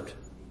preserved.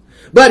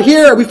 But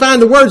here we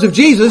find the words of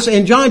Jesus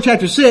in John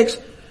chapter 6,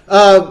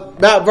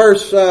 about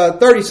verse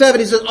 37.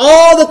 He says,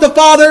 all that the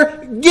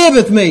Father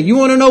giveth me. You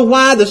want to know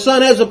why the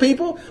Son has a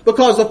people?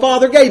 Because the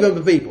Father gave him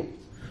a people.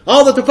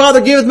 All that the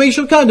Father giveth me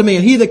shall come to me,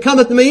 and he that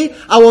cometh to me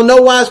I will no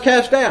wise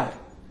cast out.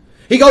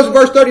 He goes to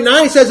verse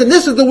 39, he says, and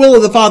this is the will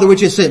of the Father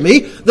which hath sent me,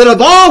 that of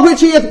all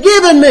which he hath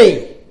given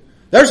me,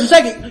 there's the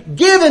second,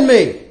 given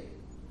me,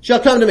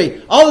 shall come to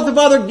me. All that the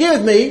Father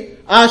giveth me,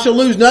 I shall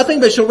lose nothing,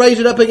 but shall raise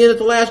it up again at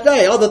the last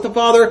day. All that the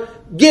Father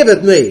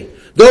giveth me.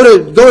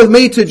 Go with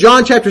me to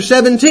John chapter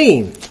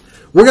 17.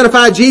 We're going to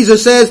find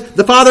Jesus says,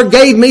 the Father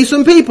gave me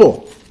some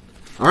people.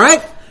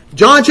 Alright?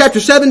 John chapter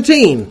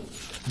 17,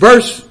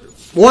 verse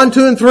 1,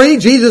 2, and 3,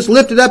 Jesus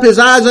lifted up his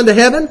eyes unto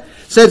heaven,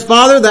 said,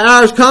 Father, the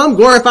hour is come,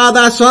 glorify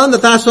thy Son,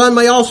 that thy Son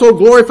may also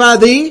glorify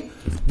thee.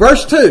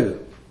 Verse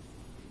 2.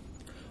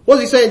 What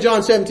does he say in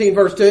John 17,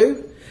 verse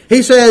 2?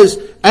 He says,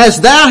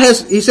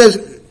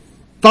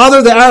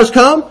 Father, the hour is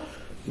come,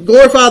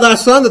 glorify thy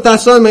Son, that thy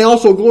Son may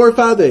also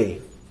glorify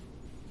thee.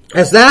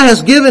 As thou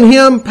hast given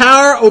him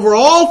power over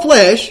all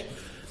flesh,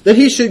 that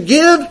he should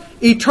give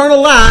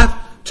eternal life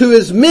to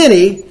as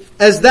many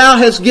as thou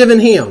hast given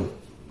him.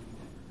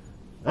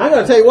 I'm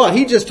going to tell you what,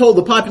 he just told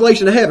the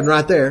population of heaven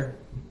right there.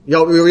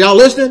 Y'all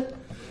listening?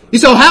 You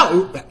say,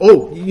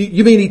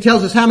 you mean he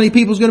tells us how many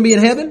people is going to be in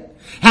heaven?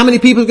 How many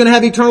people is going to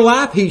have eternal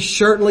life? He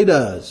certainly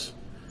does.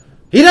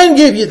 He doesn't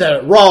give you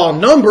the raw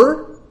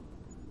number.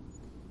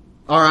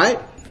 Alright?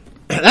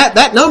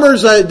 That number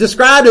is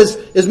described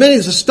as many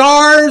as the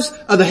stars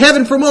of the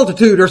heaven for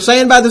multitude or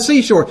sand by the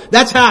seashore.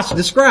 That's how it's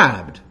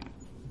described.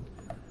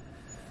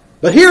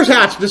 But here's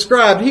how it's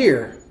described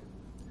here.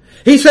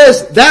 He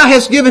says, thou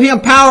hast given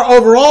him power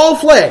over all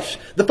flesh.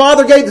 The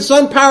Father gave the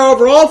Son power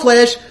over all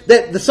flesh,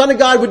 that the Son of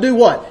God would do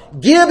what?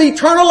 Give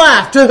eternal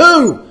life to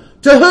who?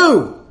 To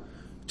who?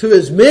 To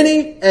as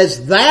many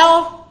as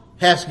thou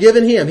hast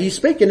given him. He's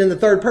speaking in the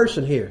third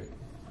person here.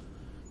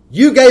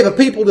 You gave a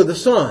people to the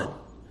Son.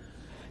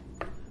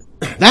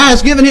 Thou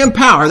hast given him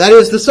power, that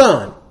is the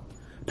Son.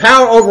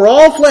 Power over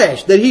all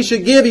flesh, that he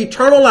should give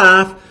eternal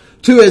life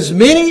to as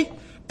many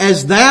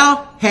as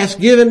thou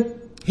hast given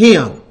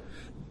him.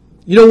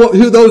 You know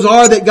who those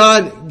are that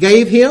God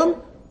gave him?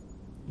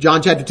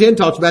 John chapter 10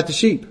 talks about the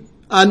sheep.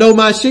 I know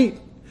my sheep.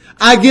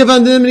 I give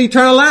unto them an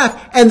eternal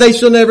life, and they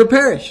shall never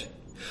perish.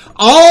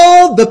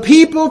 All the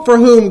people for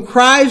whom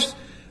Christ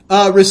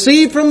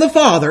received from the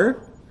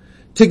Father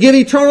to give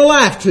eternal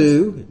life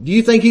to, do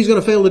you think he's going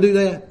to fail to do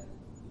that?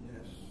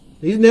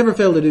 He's never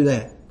failed to do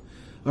that.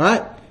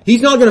 Alright?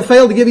 He's not going to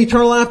fail to give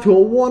eternal life to a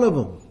one of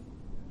them.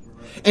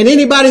 And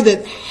anybody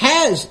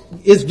that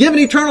is given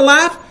eternal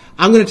life,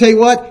 I'm going to tell you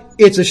what,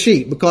 it's a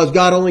sheep, because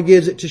God only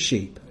gives it to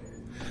sheep.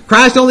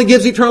 Christ only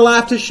gives eternal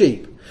life to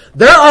sheep.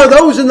 There are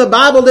those in the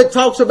Bible that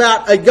talks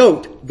about a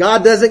goat.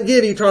 God doesn't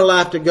give eternal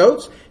life to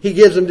goats. He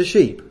gives them to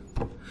sheep.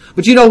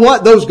 But you know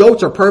what? Those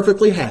goats are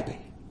perfectly happy.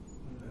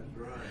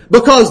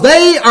 Because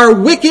they are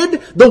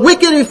wicked. The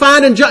wicked we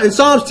find in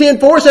Psalms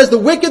 10:4 says the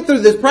wicked through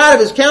the pride of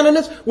his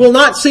countenance will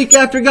not seek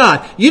after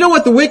God. You know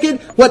what the wicked,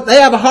 what they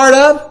have a heart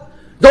of?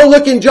 Go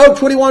look in Job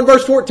 21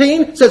 verse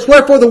 14. It says,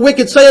 wherefore the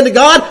wicked say unto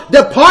God,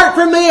 depart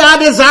from me, I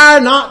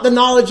desire not the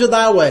knowledge of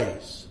thy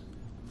ways.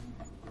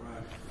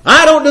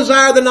 I don't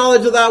desire the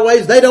knowledge of thy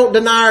ways. They don't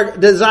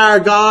desire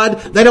God.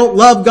 They don't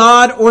love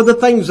God or the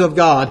things of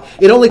God.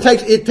 It only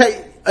takes,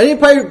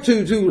 anybody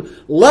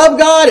to love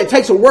God, it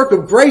takes a work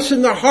of grace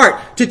in their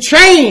heart to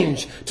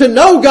change, to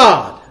know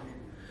God.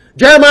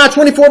 Jeremiah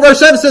 24 verse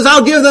 7 says,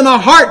 I'll give them a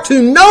heart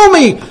to know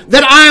me,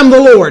 that I am the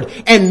Lord.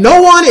 And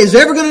no one is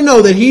ever going to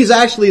know that he's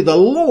actually the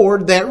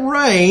Lord that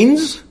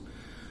reigns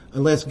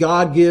unless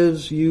God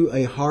gives you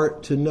a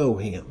heart to know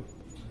him.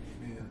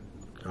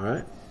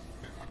 Alright?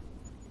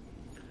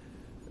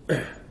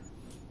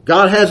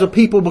 God has a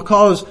people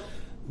because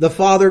the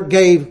Father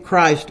gave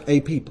Christ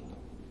a people.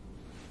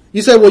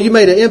 You said, well, you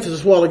made an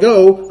emphasis a while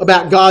ago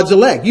about God's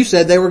elect. You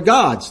said they were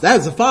God's. That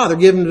is the Father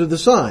given to the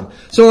Son.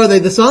 So are they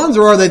the sons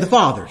or are they the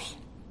fathers?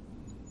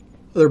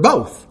 They're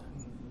both.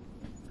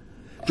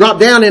 Drop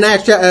down in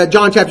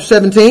John chapter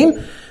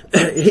 17.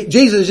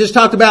 Jesus just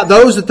talked about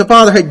those that the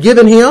Father had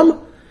given him.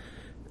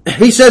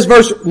 He says,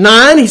 verse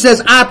 9, he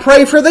says, I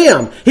pray for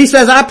them. He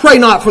says, I pray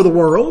not for the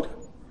world.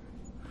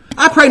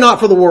 I pray not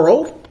for the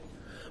world,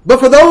 but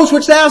for those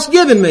which thou hast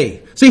given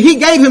me. See, he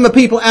gave him a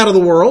people out of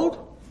the world.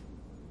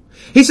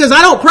 He says,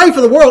 I don't pray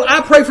for the world.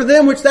 I pray for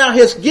them which thou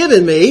hast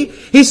given me.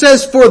 He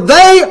says, for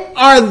they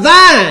are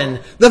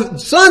thine. The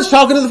Son's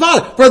talking to the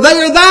Father. For they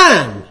are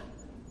thine.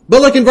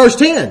 But look in verse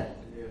 10.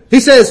 He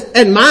says,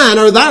 and mine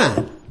are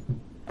thine.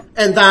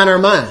 And thine are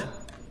mine.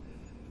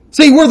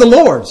 See, we're the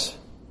Lord's.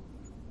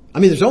 I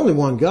mean, there's only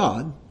one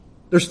God.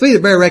 There's three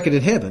that bear record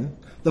in heaven.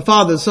 The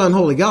Father, the Son,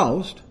 Holy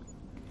Ghost.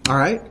 All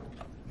right?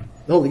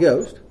 The Holy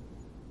Ghost.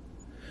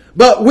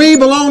 But we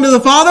belong to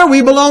the Father,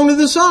 we belong to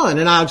the Son.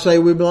 And I would say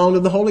we belong to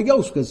the Holy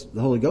Ghost because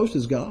the Holy Ghost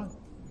is God.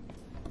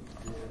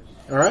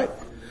 All right?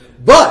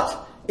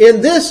 But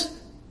in this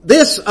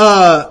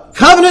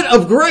covenant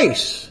of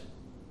grace,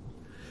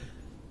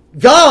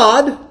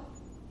 God,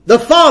 the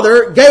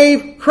Father,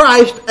 gave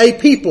Christ a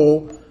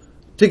people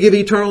to give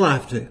eternal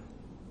life to.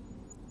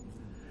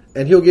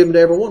 And He'll give them to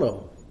every one of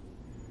them.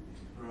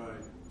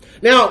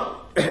 Right.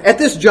 Now, at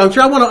this juncture,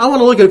 I want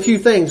to look at a few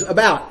things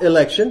about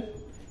election.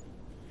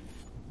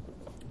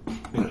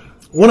 I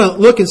want to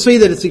look and see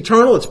that it's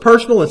eternal, it's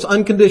personal, it's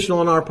unconditional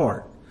on our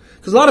part.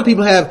 Because a lot of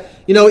people have,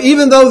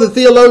 even though the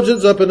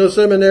theologians up in the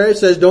seminary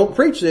says don't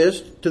preach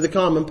this to the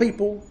common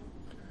people,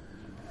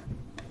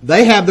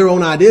 they have their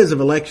own ideas of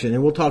election,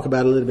 and we'll talk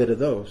about a little bit of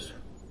those.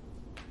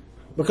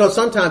 Because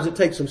sometimes it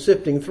takes some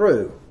sifting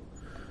through.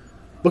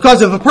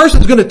 Because if a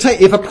person's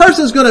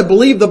going to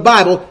believe the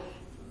Bible,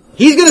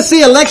 he's going to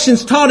see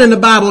elections taught in the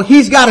Bible,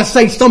 he's got to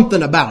say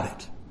something about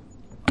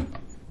it.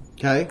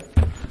 Okay?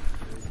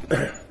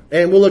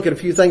 And we'll look at a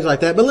few things like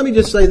that, but let me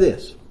just say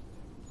this.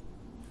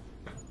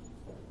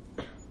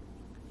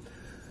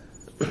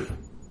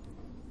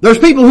 There's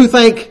people who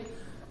think,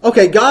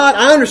 okay, God,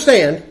 I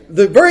understand.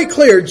 Very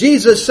clear,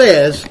 Jesus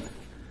says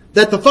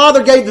that the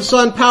Father gave the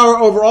Son power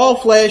over all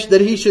flesh,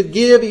 that He should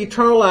give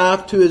eternal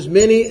life to as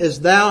many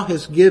as Thou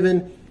hast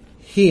given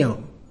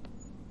Him.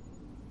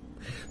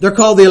 They're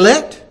called the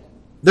elect.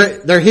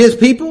 They're His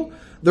people.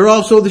 They're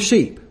also the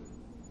sheep.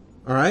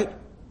 All right?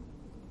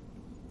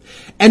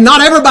 And not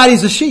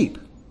everybody's a sheep.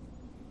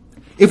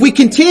 If we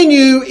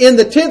continue in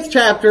the 10th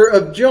chapter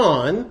of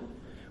John,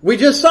 we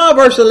just saw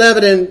verse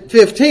 11 and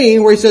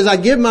 15 where He says, I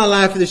give my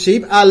life for the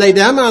sheep. I lay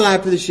down my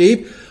life for the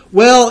sheep.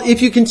 Well,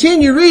 if you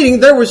continue reading,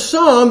 there were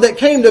some that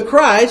came to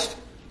Christ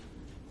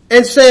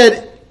and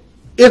said,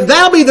 if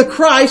Thou be the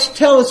Christ,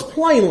 tell us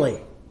plainly.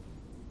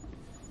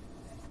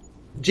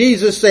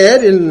 Jesus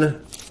said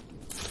in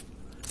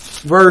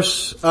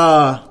verse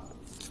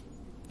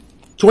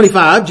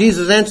 25,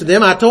 Jesus answered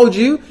them, I told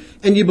you,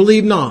 and you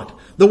believe not.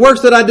 The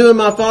works that I do in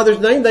my Father's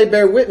name, they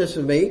bear witness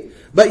of me.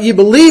 But you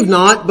believe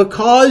not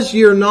because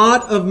you're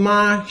not of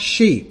my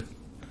sheep.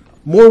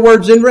 More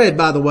words in red,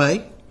 by the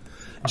way.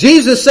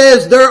 Jesus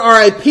says there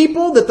are a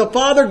people that the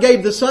Father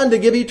gave the Son to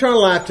give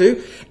eternal life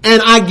to.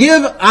 And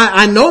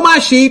I know my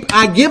sheep.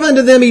 I give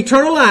unto them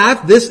eternal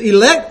life. This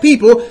elect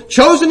people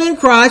chosen in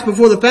Christ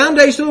before the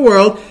foundation of the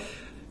world.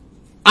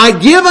 I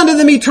give unto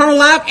them eternal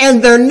life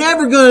and they're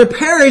never going to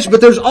perish. But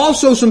there's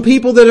also some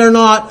people that are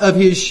not of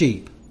His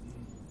sheep.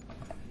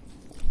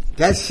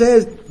 That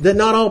says that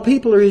not all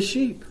people are His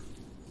sheep.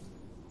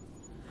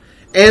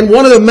 And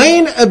one of the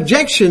main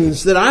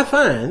objections that I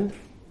find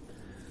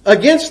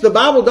against the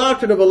Bible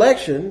doctrine of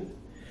election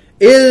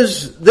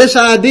is this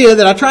idea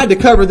that I tried to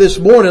cover this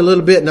morning a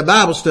little bit in the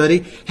Bible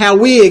study, how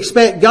we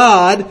expect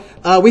God,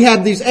 we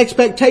have these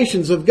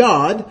expectations of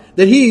God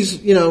that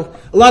He's, a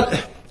lot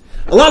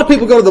of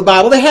people go to the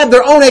Bible, they have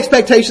their own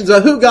expectations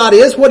of who God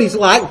is, what He's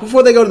like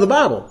before they go to the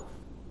Bible.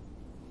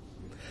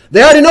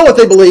 They already know what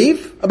they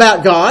believe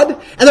about God,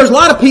 and there's a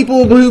lot of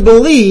people who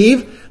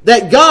believe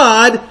that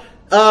God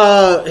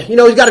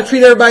He's got to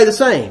treat everybody the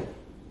same.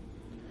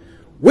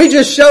 We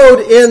just showed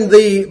in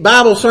the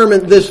Bible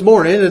sermon this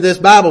morning, in this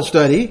Bible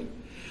study,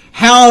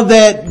 how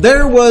that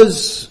there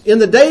was, in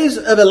the days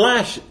of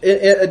Elisha,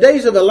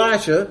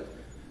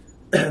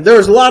 there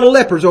was a lot of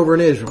lepers over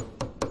in Israel.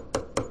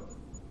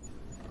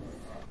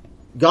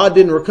 God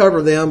didn't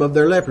recover them of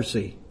their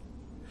leprosy.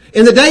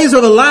 In the days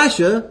of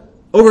Elisha,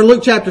 over in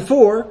Luke chapter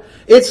 4,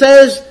 it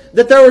says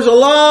that there was a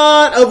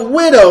lot of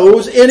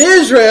widows in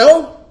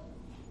Israel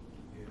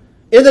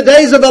in the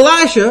days of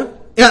Elijah,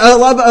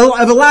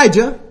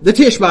 the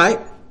Tishbite.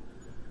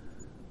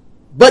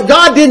 But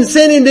God didn't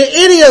send him to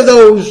any of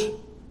those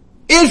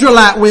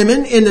Israelite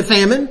women in the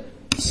famine.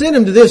 Sent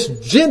him to this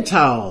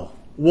Gentile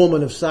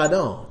woman of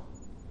Sidon.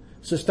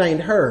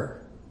 Sustained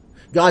her.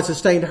 God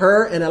sustained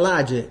her and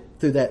Elijah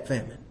through that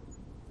famine.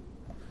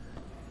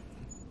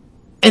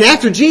 And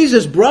after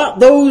Jesus brought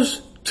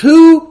those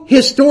two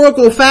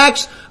historical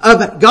facts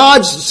of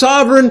God's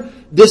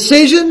sovereign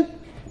decision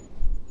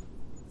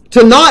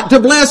to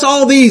bless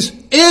all these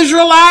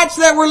Israelites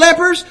that were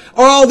lepers,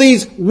 or all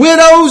these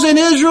widows in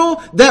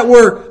Israel that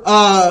were,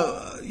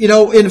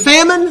 in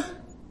famine,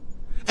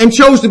 and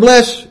chose to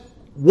bless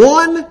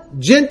one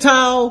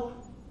Gentile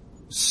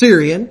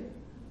Syrian,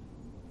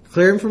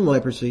 clear him from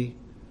leprosy,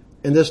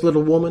 and this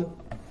little woman.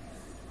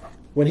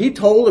 When He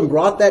told and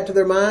brought that to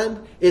their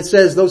mind, it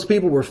says those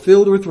people were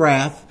filled with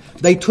wrath.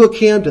 They took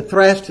Him to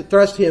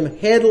thrust Him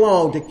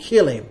headlong to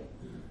kill Him,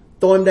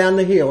 throw Him down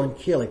the hill and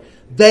kill Him.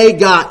 They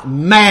got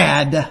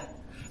mad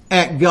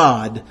at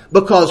God.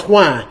 Because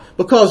why?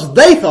 Because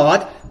they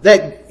thought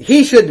that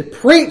He should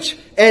preach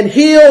and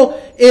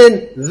heal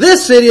in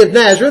this city of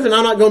Nazareth, and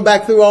I'm not going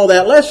back through all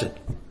that lesson.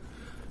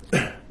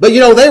 But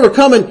they were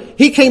coming,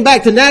 he came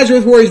back to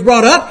Nazareth where he's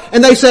brought up,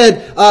 and they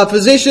said,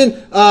 physician,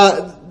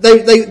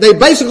 they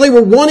basically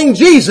were wanting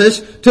Jesus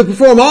to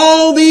perform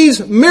all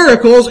these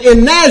miracles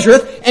in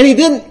Nazareth, and he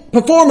didn't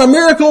perform a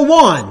miracle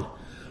one.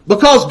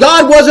 Because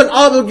God wasn't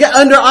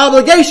under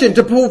obligation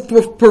to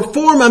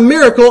perform a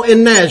miracle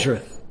in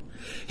Nazareth.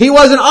 He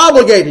wasn't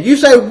obligated. You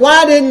say,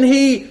 why didn't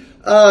he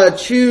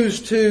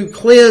choose to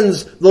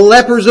cleanse the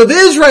lepers of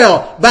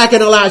Israel back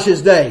in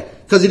Elisha's day?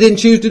 Because he didn't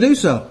choose to do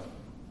so.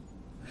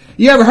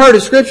 You ever heard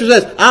of scripture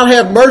says, I'll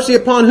have mercy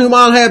upon whom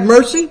I'll have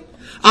mercy?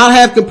 I'll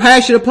have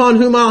compassion upon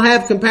whom I'll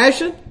have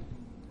compassion?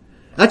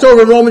 That's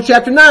over in Romans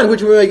chapter 9,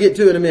 which we may get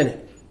to in a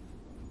minute.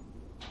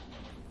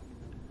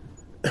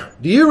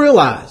 Do you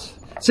realize?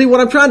 See, what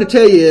I'm trying to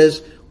tell you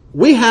is,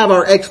 we have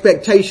our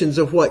expectations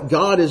of what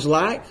God is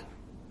like.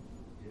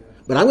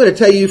 But I'm going to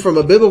tell you from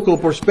a biblical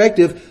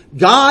perspective,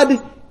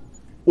 God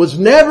was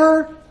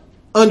never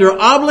under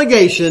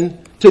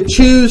obligation to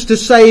choose to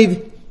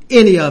save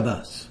any of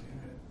us.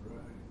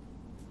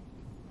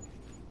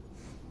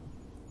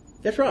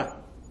 That's right.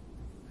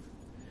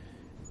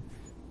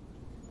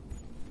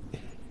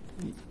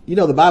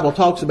 The Bible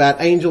talks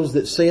about angels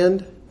that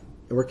sinned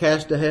and were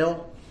cast to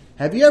hell.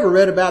 Have you ever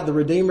read about the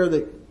Redeemer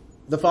that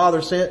the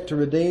Father sent to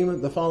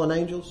redeem the fallen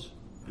angels?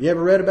 You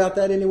ever read about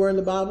that anywhere in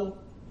the Bible?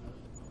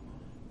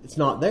 It's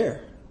not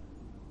there.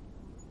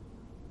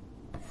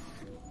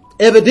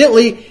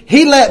 Evidently,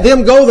 he let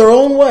them go their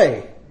own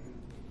way.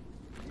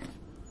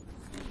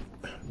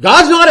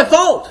 God's not at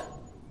fault.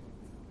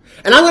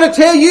 And I'm going to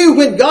tell you,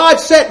 when God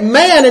set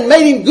man and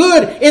made him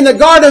good in the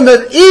Garden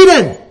of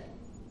Eden,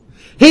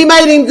 he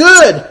made him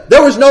good.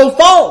 There was no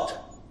fault.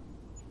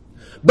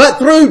 But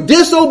through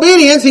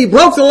disobedience, he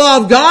broke the law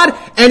of God,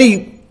 and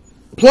he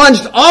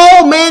plunged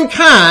all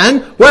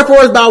mankind,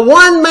 wherefore by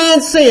one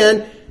man's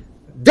sin,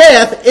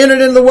 death entered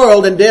into the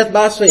world, and death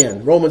by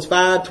sin. Romans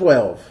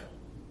 5:12.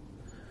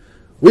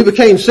 We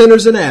became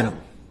sinners in Adam.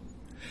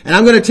 And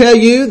I'm going to tell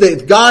you that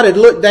if God had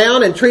looked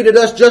down and treated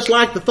us just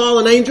like the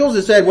fallen angels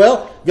and said,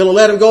 well, going to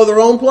let them go their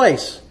own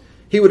place,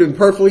 he would have been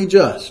perfectly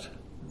just.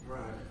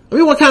 I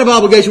mean, what kind of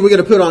obligation are we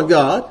going to put on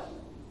God?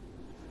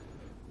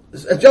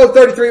 Job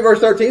 33 verse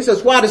 13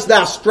 says, why dost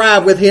thou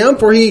strive with him?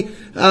 For he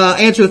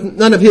answereth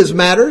none of his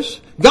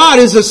matters. God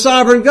is a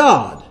sovereign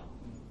God.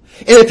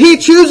 And if he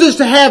chooses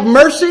to have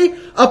mercy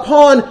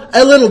upon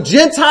a little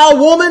Gentile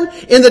woman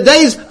in the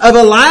days of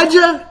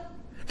Elijah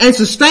and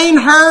sustain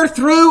her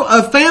through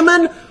a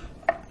famine,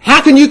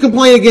 how can you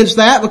complain against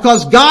that?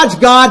 Because God's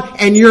God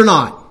and you're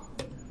not.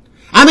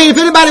 I mean, if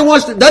anybody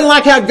doesn't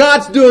like how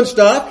God's doing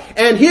stuff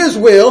and his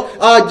will,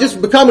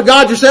 just become a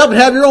God yourself and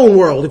have your own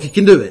world if you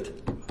can do it.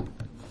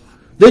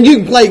 Then you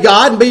can play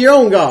God and be your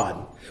own God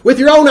with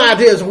your own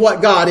ideas of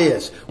what God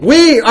is.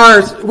 We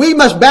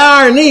must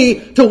bow our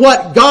knee to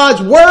what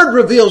God's Word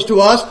reveals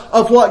to us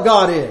of what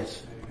God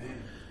is.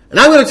 And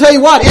I'm going to tell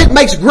you what, it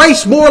makes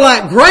grace more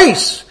like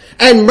grace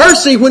and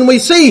mercy when we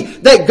see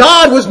that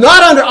God was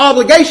not under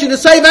obligation to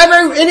save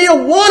any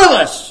one of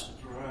us.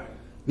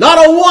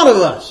 Not a one of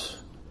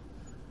us.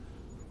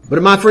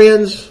 But my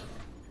friends,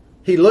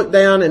 he looked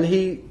down and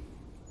he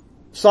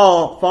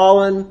saw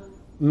fallen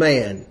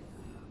man.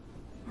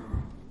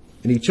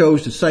 And he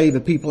chose to save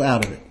the people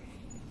out of it.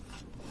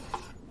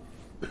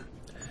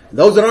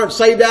 Those that aren't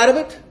saved out of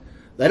it,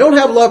 they don't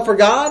have love for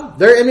God.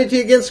 They're enmity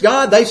against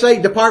God. They say,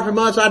 depart from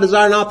us, I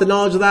desire not the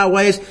knowledge of thy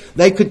ways.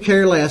 They could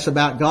care less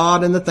about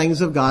God and the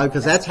things of God,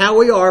 because that's how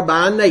we are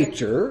by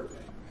nature.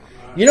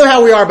 You know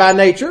how we are by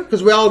nature,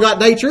 because we all got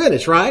nature in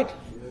us, right?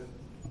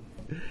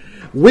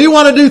 We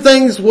want to do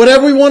things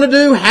whatever we want to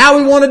do, how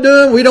we want to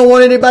do them. We don't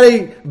want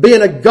anybody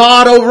being a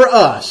God over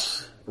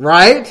us,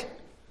 right?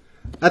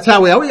 That's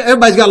how we are.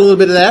 Everybody's got a little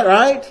bit of that,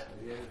 right?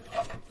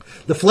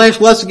 The flesh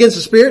lusts against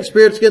the spirit,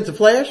 spirit's against the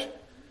flesh.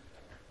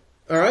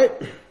 All right?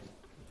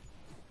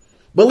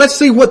 But let's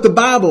see what the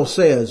Bible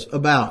says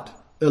about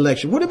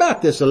election. What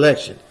about this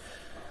election?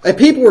 A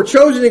people were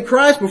chosen in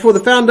Christ before the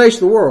foundation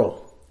of the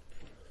world.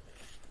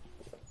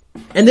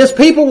 And this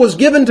people was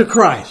given to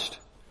Christ.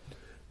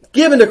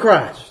 Given to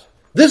Christ.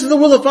 This is the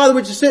will of the Father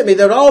which has sent me,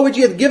 that all which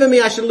he hath given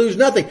me I should lose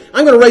nothing.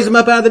 I'm going to raise him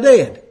up out of the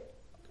dead.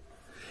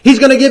 He's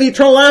going to give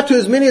eternal life to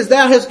as many as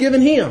thou hast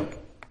given him.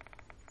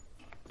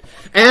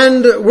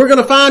 And we're going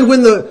to find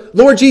when the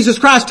Lord Jesus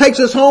Christ takes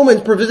us home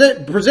and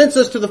presents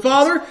us to the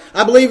Father,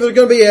 I believe there's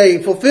going to be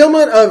a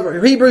fulfillment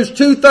of Hebrews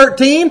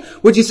 2:13,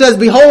 which he says,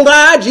 behold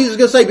I, Jesus is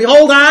going to say,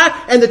 behold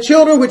I, and the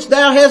children which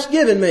thou hast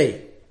given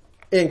me.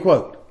 End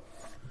quote.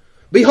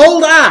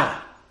 Behold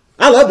I.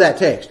 I love that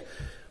text.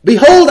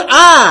 Behold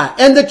I,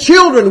 and the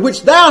children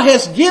which thou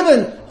hast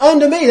given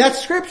unto me.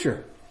 That's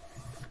scripture.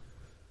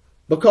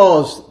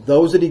 Because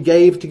those that he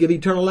gave to give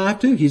eternal life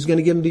to, he's going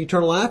to give them the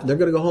eternal life, and they're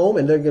going to go home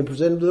and they're going to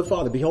present them to the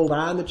Father. Behold,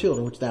 I and the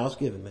children which thou hast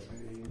given me.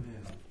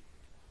 Amen.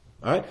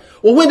 All right.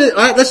 Well,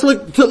 let's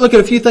look at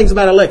a few things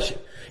about election.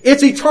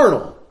 It's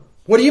eternal.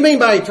 What do you mean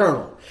by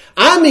eternal?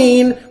 I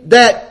mean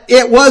that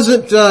it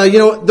wasn't,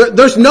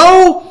 there's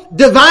no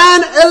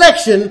divine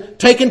election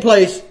taking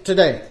place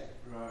today.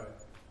 Right.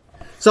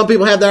 Some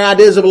people have their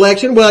ideas of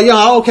election. Well,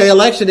 yeah, okay,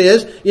 election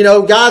is,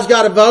 God's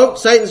got to vote,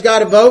 Satan's got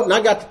to vote, and I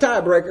got the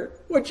tiebreaker.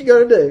 What you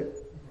gonna do?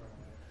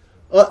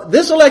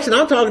 This election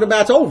I'm talking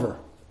about is over.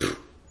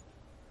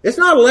 It's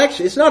not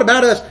election. It's not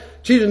about us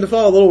choosing to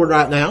follow the Lord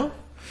right now.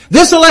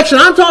 This election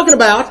I'm talking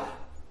about,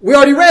 we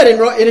already read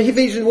in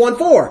Ephesians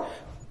 1:4.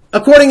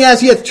 According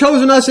as he hath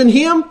chosen us in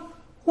him.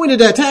 When did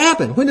that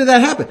happen? When did that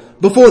happen?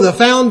 Before the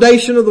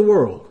foundation of the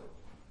world.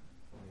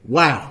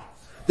 Wow.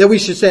 That we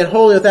should stand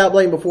holy without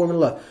blame before him in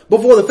love.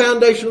 Before the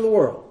foundation of the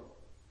world.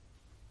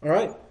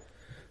 Alright?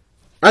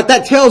 Right,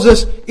 that tells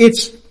us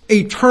it's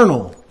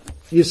eternal,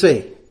 you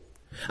see.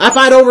 I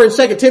find over in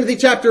 2 Timothy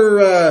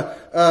chapter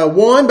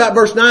 1, about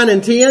verse 9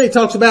 and 10, it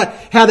talks about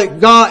how that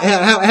God,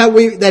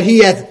 that he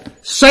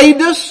hath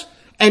saved us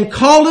and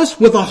called us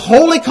with a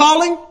holy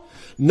calling,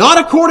 not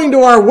according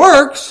to our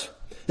works.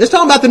 It's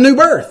talking about the new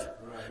birth.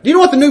 Do you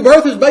know what the new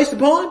birth is based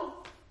upon?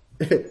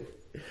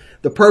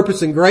 The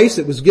purpose and grace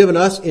that was given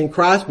us in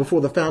Christ before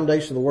the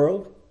foundation of the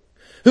world.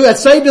 Who hath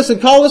saved us and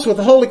called us with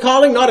a holy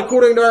calling, not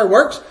according to our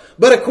works,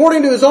 but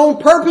according to his own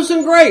purpose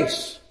and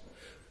grace,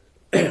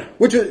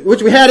 which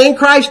we had in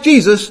Christ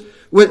Jesus,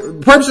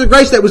 with purpose and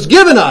grace that was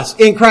given us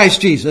in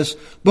Christ Jesus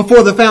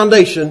before the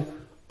foundation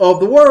of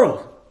the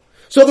world.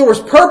 So there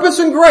was purpose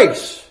and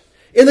grace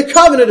in the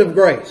covenant of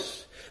grace.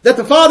 That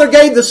the Father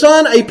gave the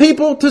Son a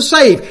people to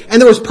save.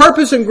 And there was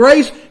purpose and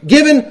grace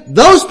given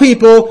those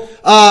people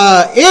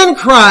in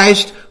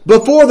Christ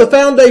before the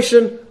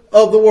foundation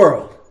of the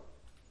world.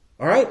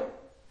 Alright?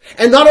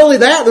 And not only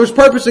that, there was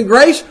purpose and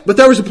grace, but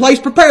there was a place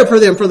prepared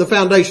for them from the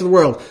foundation of the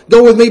world.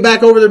 Go with me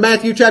back over to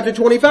Matthew chapter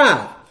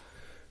 25.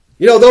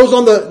 Those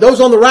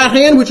on the right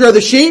hand, which are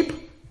the sheep,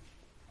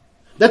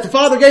 that the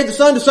Father gave the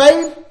Son to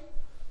save.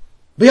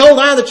 Behold,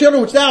 I am the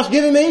children which thou hast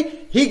given me.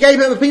 He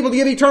gave him a people to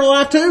give eternal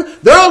life to.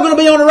 They're all going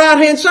to be on the right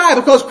hand side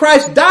because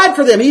Christ died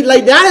for them. He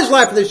laid down his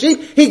life for the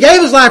sheep. He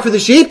gave his life for the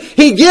sheep.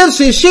 He gives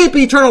his sheep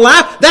eternal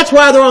life. That's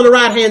why they're on the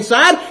right hand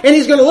side. And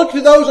he's going to look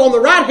to those on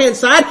the right hand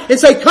side and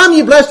say, come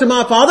ye blessed of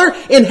my Father,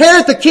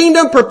 inherit the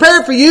kingdom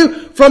prepared for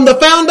you from the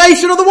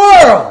foundation of the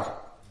world.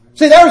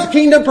 See, there was a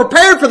kingdom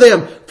prepared for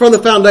them from the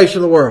foundation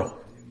of the world.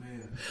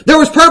 There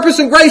was purpose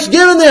and grace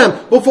given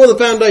them before the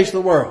foundation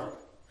of the world.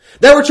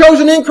 They were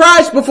chosen in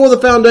Christ before the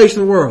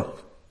foundation of the world.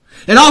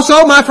 And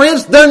also, my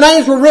friends, their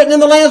names were written in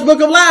the Lamb's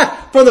Book of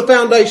Life from the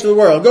foundation of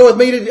the world. Go with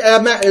me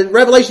to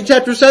Revelation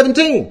chapter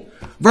 17,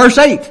 verse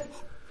 8.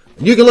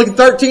 You can look at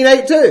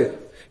 13:8 too.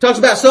 It talks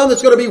about some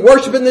that's going to be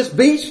worshiping this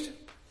beast,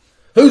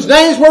 whose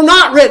names were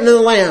not written in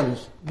the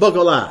Lamb's Book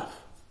of Life.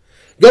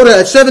 Go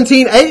to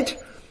 17:8.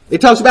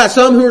 It talks about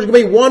some who are going to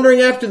be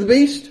wandering after the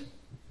beast.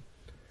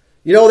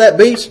 You know that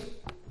beast?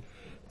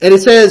 And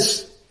it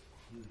says,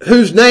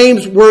 whose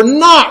names were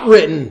not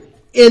written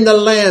in the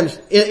Lamb's,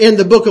 in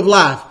the Book of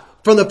Life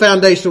from the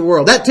foundation of the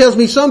world. That tells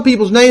me some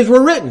people's names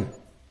were written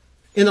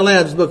in the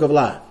Lamb's Book of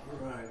Life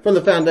from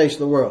the foundation of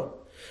the world.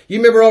 I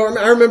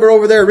remember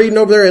over there, reading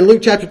over there in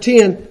Luke chapter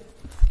 10,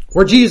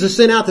 where Jesus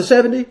sent out the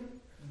 70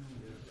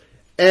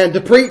 and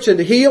to preach and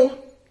to heal.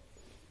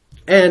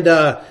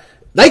 And,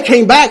 they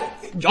came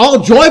back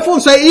all joyful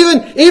and say,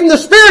 even the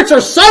spirits are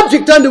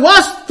subject unto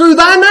us through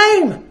thy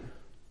name.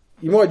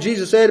 You know what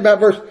Jesus said about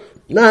verse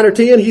 9 or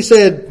 10? He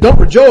said, don't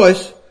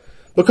rejoice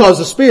because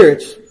the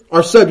spirits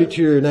are subject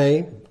to your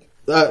name,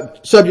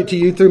 subject to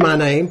you through my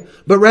name,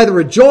 but rather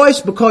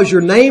rejoice because your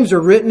names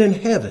are written in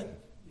heaven.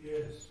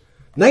 Yes.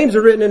 Names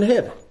are written in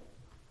heaven.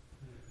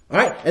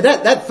 Alright? And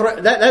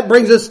that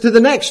brings us to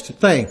the next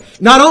thing.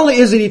 Not only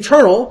is it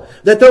eternal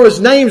that there was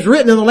names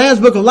written in the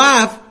Lamb's Book of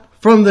Life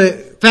from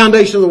the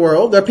foundation of the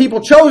world. There are people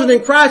chosen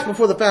in Christ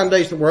before the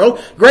foundation of the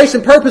world. Grace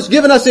and purpose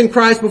given us in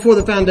Christ before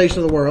the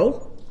foundation of the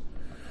world.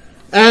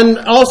 And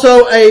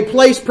also a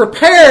place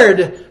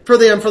prepared for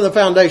them from the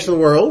foundation of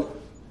the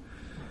world.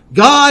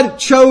 God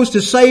chose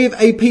to save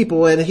a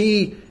people and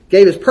he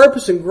gave his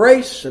purpose and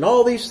grace and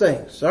all these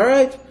things.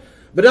 Alright?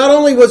 But not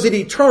only was it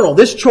eternal,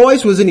 this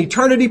choice was in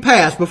eternity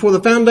past before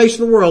the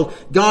foundation of the world.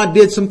 God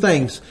did some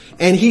things.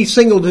 And he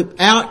singled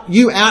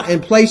you out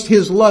and placed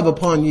his love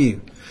upon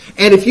you.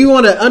 And if you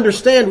want to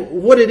understand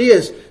what it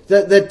is,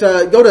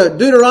 go to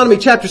Deuteronomy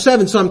chapter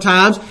 7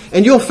 sometimes,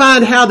 and you'll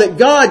find how that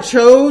God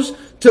chose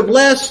to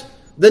bless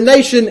the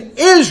nation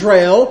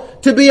Israel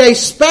to be a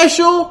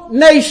special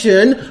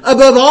nation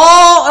above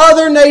all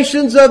other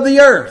nations of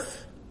the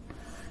earth.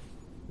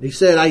 He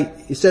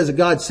says that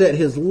God set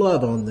his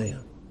love on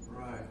them.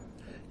 Right.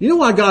 You know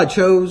why God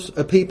chose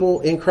a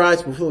people in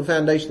Christ before the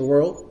foundation of the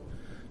world?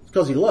 It's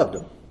because he loved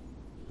them.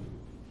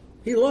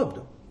 He loved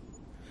them.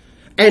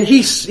 And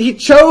he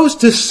chose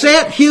to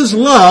set his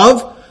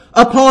love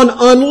upon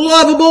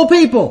unlovable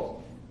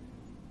people.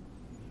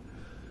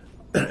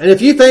 And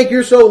if you think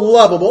you're so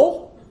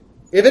lovable,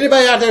 if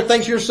anybody out there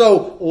thinks you're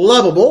so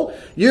lovable,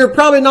 you're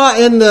probably not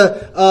in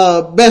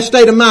the best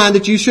state of mind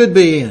that you should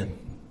be in.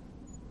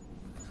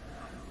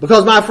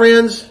 Because, my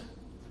friends,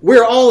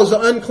 we're all as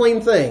an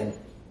unclean thing.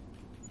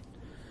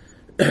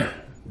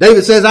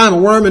 David says, I'm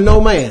a worm and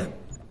no man.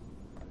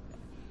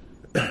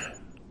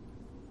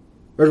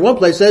 There's one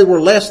place that says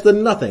we're less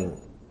than nothing.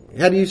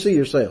 How do you see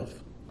yourself?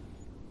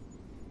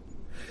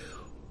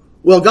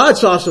 Well, God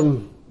saw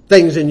some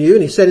things in you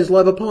and He set His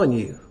love upon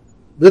you.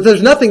 But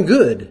there's nothing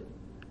good.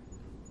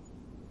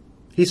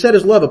 He set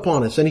His love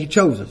upon us and He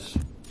chose us.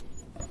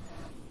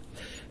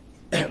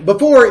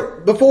 Before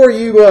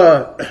you,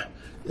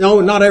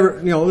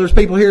 there's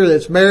people here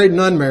that's married and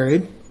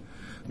unmarried.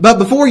 But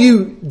before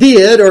you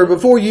did or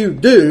before you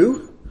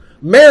do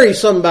marry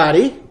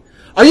somebody,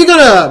 are you going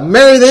to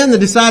marry them and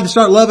decide to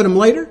start loving them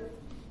later?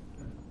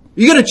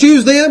 You're going to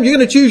choose them? You're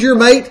going to choose your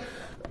mate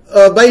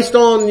based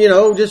on,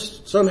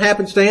 just some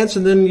happenstance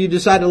and then you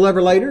decide to love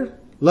her later?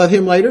 Love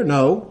him later?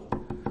 No.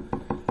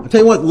 I'll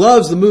tell you what,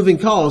 love's the moving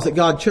cause that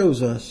God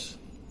chose us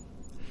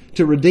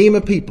to redeem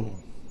a people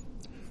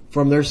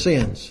from their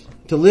sins,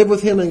 to live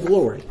with Him in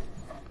glory.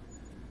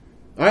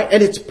 Alright?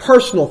 And it's a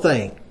personal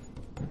thing.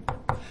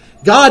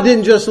 God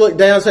didn't just look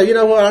down and say, you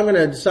know what, I'm going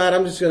to decide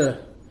I'm just going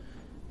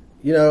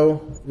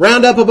to,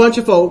 round up a bunch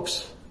of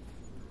folks.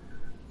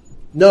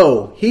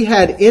 No, He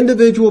had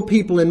individual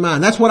people in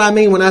mind. That's what I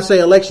mean when I say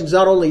election is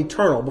not only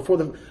eternal,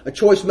 before a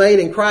choice made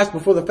in Christ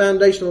before the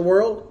foundation of the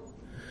world,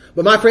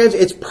 but my friends,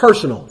 it's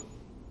personal.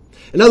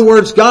 In other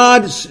words,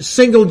 God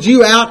singled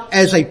you out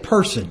as a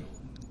person.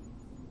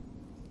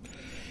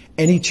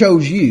 And He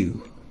chose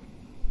you.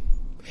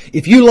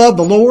 If you love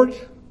the Lord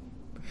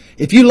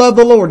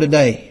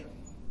today,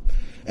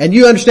 and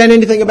you understand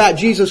anything about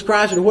Jesus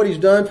Christ and what He's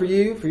done for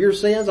you, for your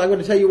sins, I'm going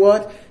to tell you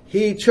what,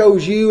 He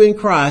chose you in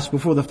Christ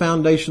before the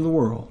foundation of the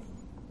world.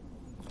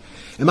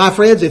 And my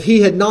friends, if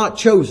He had not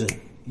chosen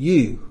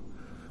you,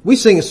 we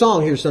sing a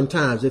song here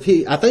sometimes.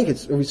 We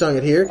sung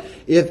it here.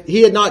 If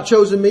He had not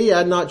chosen me, I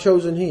had not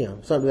chosen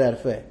Him. Something to that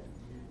effect.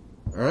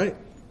 Alright?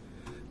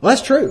 Well,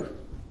 that's true.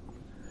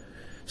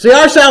 See,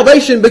 our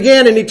salvation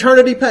began in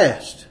eternity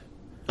past.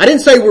 I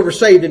didn't say we were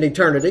saved in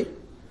eternity.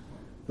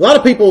 A lot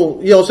of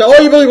people, say,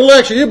 oh, you believe in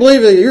election, you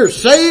believe that you're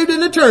saved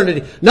in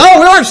eternity. No,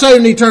 we aren't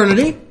saved in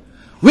eternity.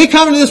 We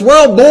come into this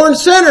world born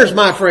sinners,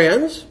 my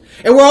friends.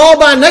 And we're all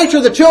by nature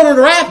the children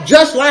of wrath,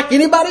 just like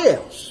anybody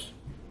else.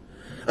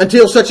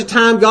 Until such a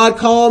time God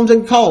comes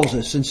and calls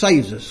us and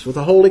saves us with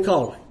a holy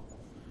calling.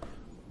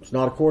 It's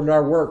not according to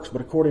our works,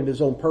 but according to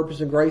His own purpose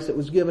and grace that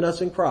was given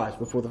us in Christ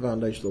before the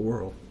foundation of the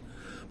world.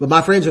 But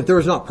my friends, if there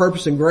was not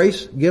purpose and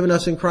grace given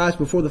us in Christ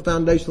before the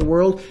foundation of the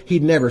world,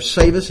 He'd never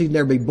save us. He'd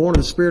never be born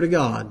of the Spirit of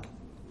God.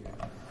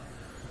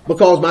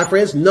 Because, my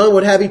friends, none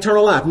would have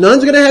eternal life.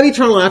 None's going to have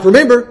eternal life.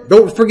 Remember,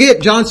 don't forget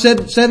John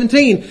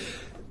 17.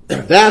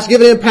 Thou hast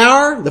given Him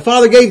power. The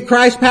Father gave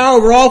Christ power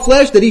over all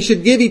flesh that He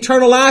should give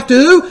eternal life to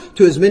who?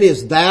 To as many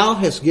as Thou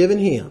hast given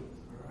Him.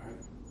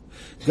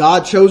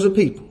 God chose a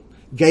people,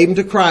 gave them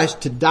to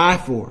Christ to die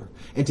for,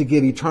 and to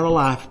give eternal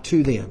life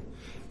to them.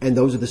 And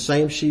those are the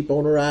same sheep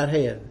on the right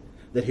hand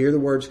that hear the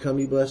words, come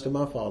ye blessed of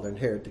my Father,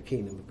 inherit the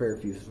kingdom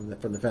prepared for you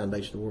from the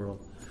foundation of the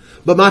world.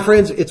 But my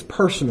friends, it's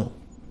personal.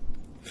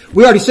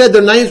 We already said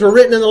their names were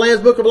written in the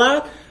Lamb's Book of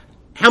Life.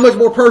 How much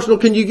more personal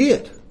can you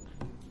get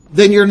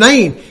than your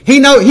name?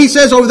 He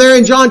says over there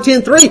in John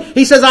 10:3,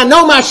 He says, I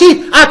know my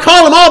sheep. I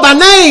call them all by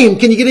name.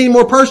 Can you get any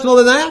more personal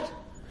than that?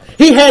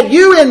 He had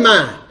you in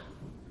mind.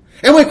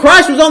 And when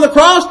Christ was on the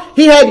cross,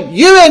 He had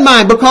you in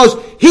mind because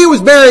He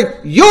was bearing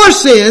your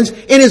sins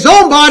in His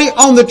own body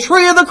on the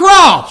tree of the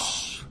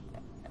cross.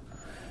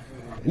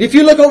 And if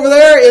you look over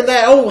there in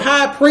that old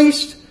high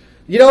priest,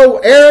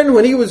 Aaron,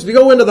 when he was to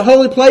go into the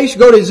holy place,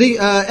 go to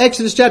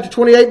Exodus chapter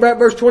 28,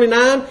 verse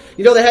 29.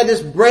 They had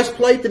this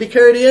breastplate that he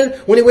carried in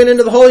when he went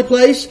into the holy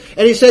place.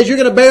 And he says, you're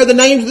going to bear the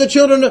names of the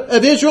children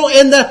of Israel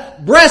in the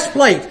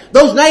breastplate.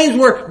 Those names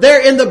were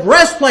there in the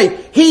breastplate.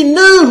 He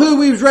knew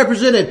who he was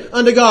represented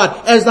unto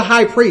God as the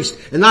high priest.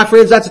 And my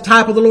friends, that's a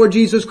type of the Lord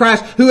Jesus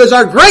Christ, who is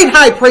our great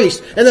high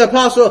priest and the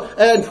apostle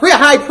and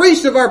high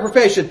priest of our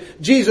profession,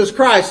 Jesus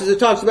Christ, as it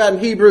talks about in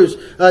Hebrews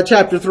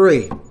chapter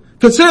 3.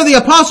 Consider the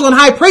apostle and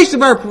high priest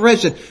of our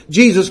profession,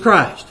 Jesus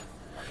Christ.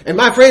 And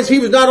my friends, He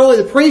was not only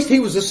the priest,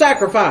 He was the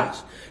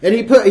sacrifice. And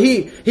he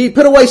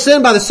put away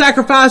sin by the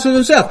sacrifice of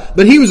Himself.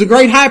 But He was a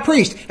great high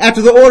priest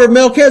after the order of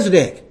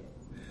Melchizedek.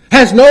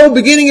 Has no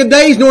beginning of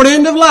days nor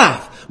end of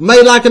life,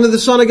 made like unto the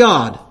Son of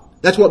God.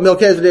 That's what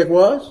Melchizedek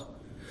was.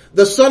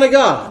 The Son of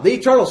God, the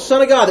eternal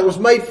Son of God that was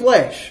made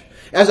flesh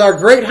as our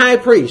great high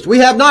priest. We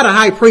have not a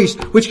high priest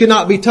which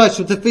cannot be touched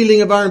with the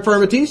feeling of our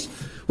infirmities,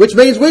 which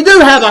means we do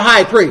have a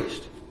high priest.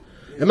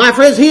 And my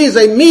friends, He is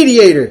a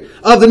mediator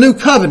of the new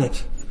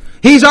covenant.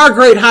 He's our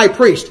great high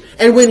priest.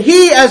 And when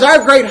He, as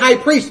our great high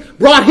priest,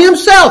 brought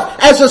Himself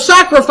as a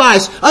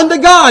sacrifice unto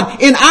God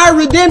in our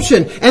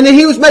redemption, and that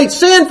He was made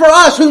sin for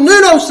us who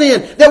knew no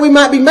sin, that we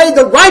might be made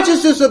the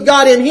righteousness of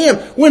God in Him.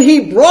 When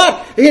He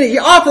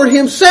offered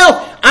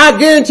Himself, I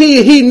guarantee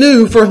you He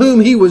knew for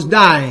whom He was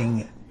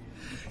dying.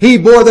 He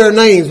bore their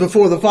names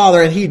before the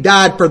Father and He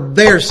died for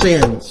their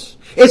sins.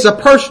 It's a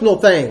personal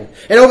thing.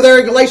 And over there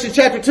in Galatians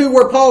chapter 2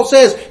 where Paul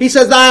says, he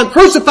says, I am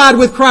crucified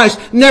with Christ,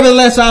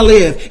 nevertheless I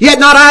live. Yet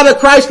not I, but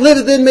Christ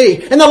liveth in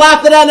me. And the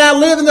life that I now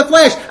live in the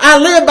flesh, I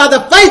live by the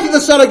faith of the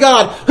Son of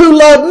God, who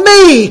loved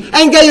me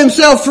and gave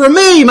himself for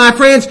me, my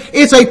friends.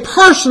 It's a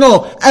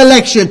personal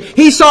election.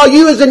 He saw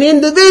you as an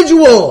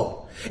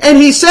individual. And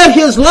he set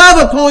his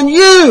love upon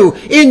you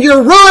in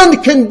your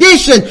ruined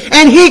condition.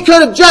 And he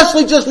could have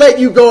justly just let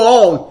you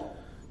go on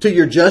to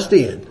your just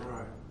end.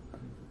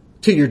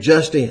 To your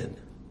just end.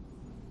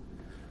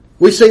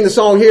 We sing the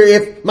song here,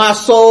 if my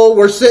soul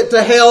were sent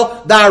to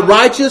hell, thy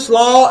righteous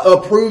law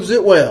approves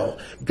it well.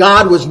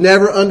 God was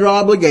never under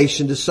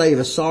obligation to save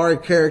a sorry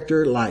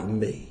character like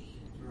me.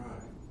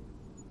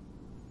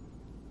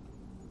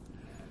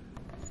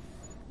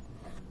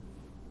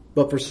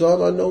 But for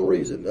some unknown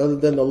reason, other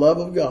than the love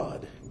of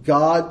God,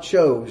 God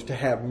chose to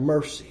have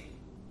mercy.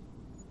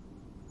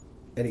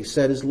 And he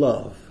set his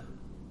love.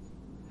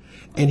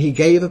 And he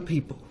gave a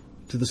people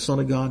to the Son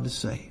of God to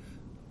save.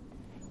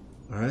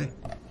 All right?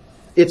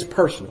 It's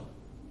personal.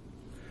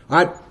 All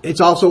right?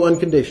 It's also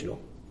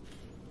unconditional.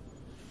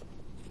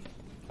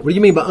 What do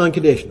you mean by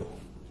unconditional?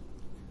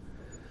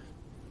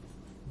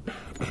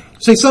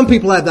 See, some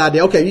people have the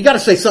idea, okay, you got to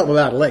say something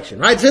about election,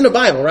 right? It's in the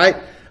Bible, right?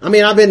 I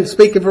mean, I've been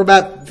speaking for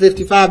about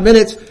 55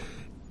 minutes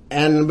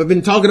and we've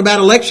been talking about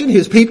election,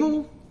 his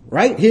people,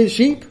 right? His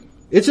sheep.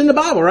 It's in the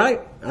Bible,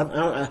 right?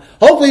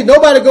 Hopefully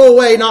nobody go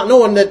away not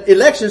knowing that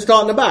election is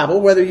taught in the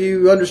Bible, whether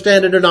you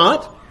understand it or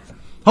not.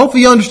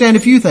 Hopefully you understand a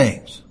few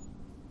things.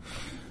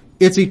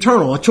 It's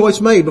eternal, a choice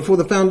made before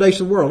the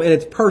foundation of the world, and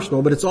it's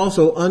personal, but it's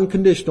also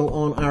unconditional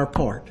on our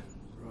part.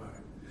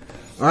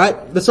 All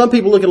right? But some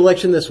people look at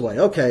election this way.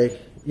 Okay,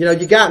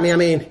 you got me. I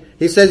mean,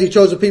 he says he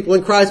chose the people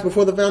in Christ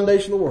before the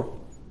foundation of the world.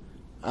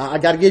 I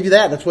got to give you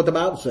that. That's what the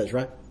Bible says,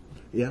 right?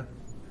 Yeah.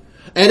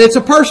 And it's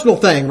a personal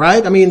thing,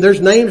 right? I mean, there's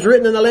names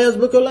written in the Lamb's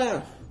Book of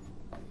Life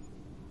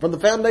from the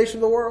foundation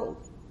of the world.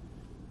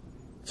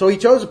 So he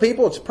chose the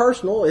people. It's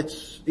personal.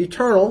 It's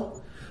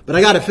eternal. But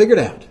I got to figure it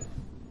out.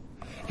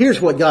 Here's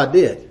what God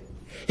did.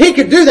 He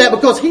could do that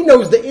because he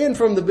knows the end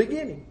from the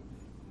beginning.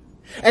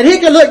 And he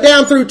can look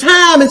down through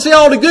time and see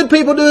all the good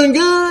people doing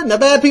good and the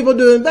bad people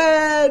doing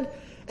bad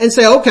and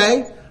say,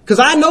 okay, because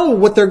I know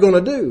what they're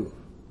going to do.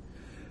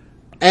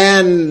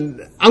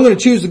 And I'm going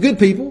to choose the good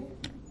people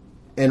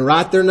and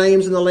write their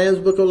names in the Lamb's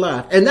Book of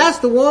Life. And that's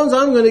the ones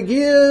I'm going to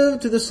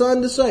give to the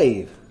Son to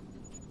save.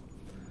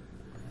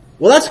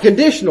 Well, that's a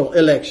conditional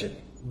election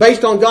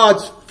based on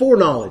God's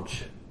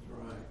foreknowledge.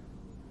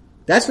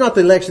 That's not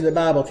the election the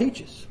Bible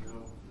teaches.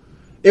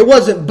 It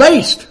wasn't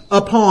based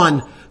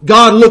upon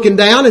God looking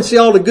down and see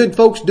all the good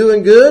folks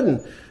doing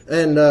good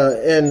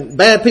and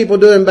bad people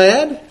doing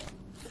bad.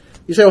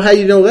 You say, well, how do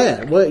you know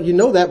that? Well, you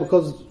know that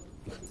because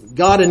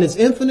God in his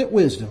infinite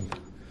wisdom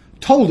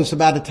told us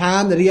about the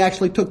time that he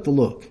actually took the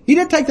look. He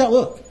did take that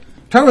look.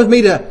 Turn with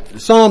me to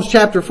Psalms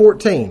chapter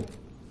 14.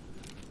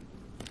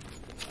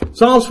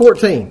 Psalms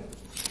 14.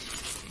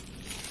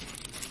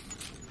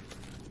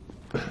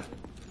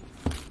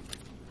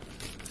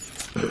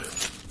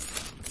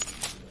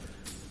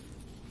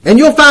 And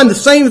you'll find the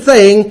same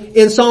thing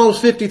in Psalms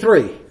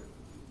 53.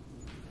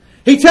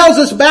 He tells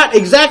us about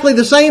exactly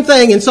the same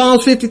thing in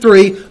Psalms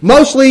 53,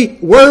 mostly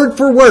word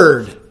for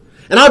word.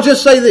 And I'll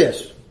just say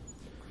this.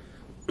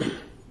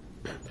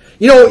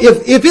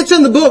 If it's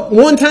in the book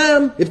one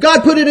time, if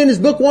God put it in his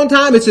book one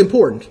time, it's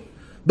important.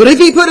 But if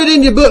he put it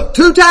in your book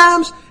 2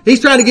 times, he's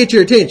trying to get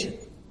your attention.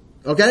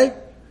 Okay?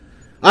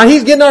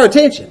 He's getting our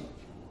attention.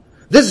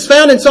 This is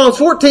found in Psalms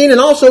 14 and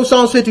also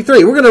Psalms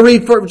 53. We're going to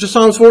read just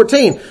Psalms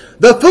 14.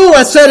 The fool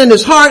has said in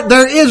his heart,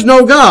 there is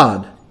no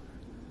God.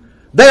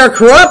 They are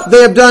corrupt.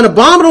 They have done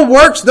abominable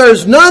works. There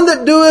is none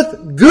that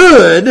doeth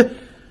good.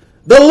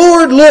 The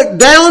Lord looked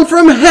down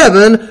from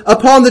heaven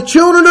upon the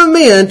children of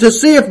men to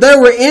see if there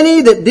were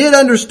any that did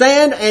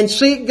understand and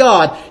seek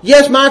God.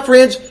 Yes, my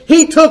friends,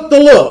 he took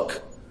the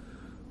look.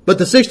 But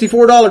the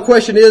 $64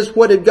 question is,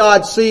 what did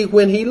God see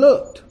when he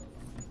looked?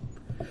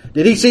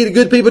 Did he see the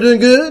good people doing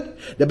good?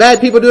 The bad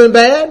people doing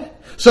bad?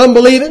 Some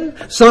believing,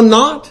 some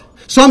not.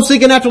 Some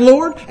seeking after the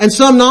Lord, and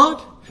some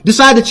not.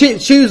 Decide to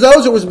choose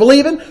those that was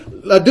believing,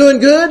 doing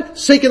good,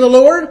 seeking the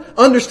Lord,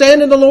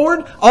 understanding the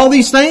Lord, all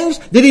these things.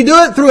 Did he do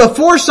it through a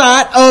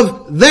foresight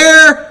of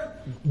their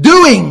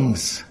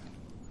doings?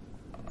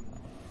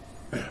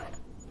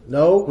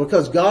 No,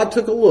 because God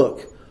took a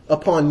look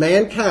upon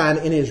mankind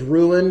in his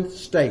ruined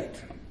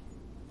state.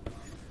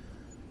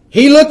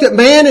 He looked at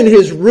man in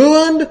his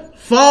ruined,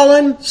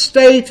 fallen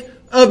state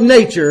of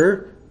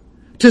nature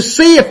to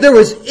see if there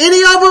was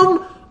any of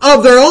them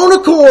of their own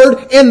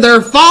accord in their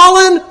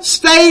fallen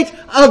state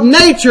of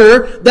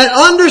nature that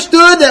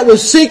understood, that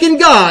was seeking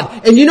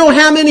God. And you know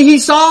how many he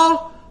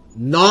saw?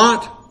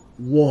 Not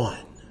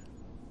one.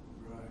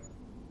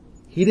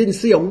 He didn't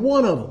see a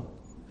one of them.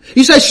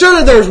 You say,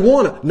 surely there's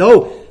one.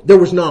 No, there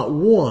was not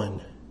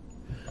one.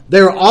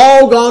 They're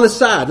all gone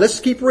aside. Let's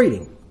keep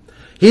reading.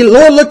 The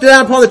Lord looked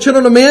down upon the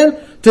children of men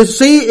to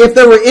see if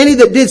there were any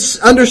that did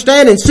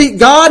understand and seek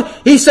God.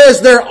 He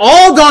says they're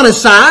all gone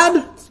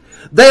aside.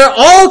 They are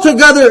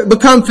altogether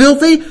become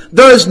filthy.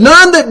 There is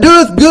none that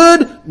doeth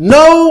good,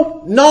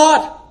 no,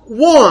 not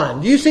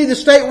one. Do you see the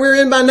state we're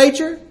in by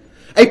nature?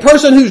 A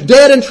person who's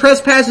dead in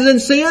trespasses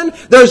and sin.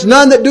 There's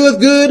none that doeth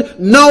good,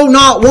 no,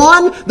 not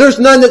one. There's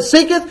none that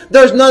seeketh.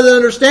 There's none that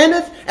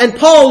understandeth. And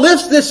Paul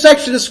lifts this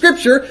section of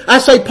Scripture. I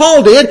say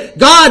Paul did.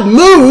 God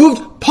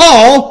moved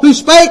Paul, who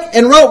spake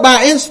and wrote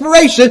by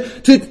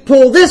inspiration, to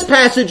pull this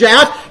passage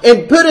out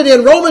and put it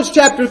in Romans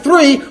chapter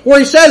 3, where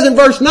he says in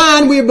verse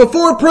 9, we have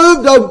before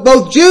proved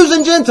both Jews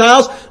and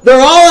Gentiles,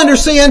 they're all under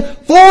sin,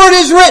 for it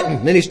is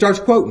written. Then he starts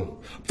quoting.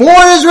 For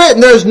it is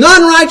written, there is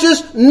none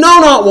righteous,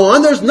 no, not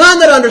one. There's none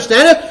that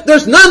understandeth.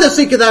 There's none that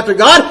seeketh after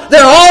God.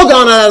 They're all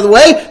gone out of the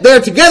way. They're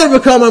together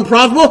become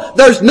unprofitable.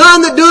 There's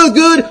none that doeth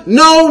good,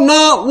 no,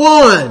 not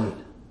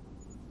one.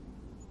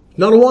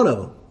 Not a one of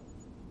them.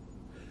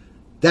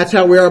 That's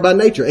how we are by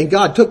nature. And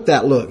God took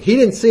that look. He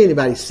didn't see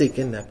anybody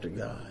seeking after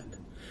God,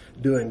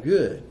 doing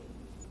good.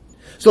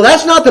 So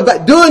that's not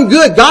doing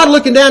good. God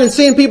looking down and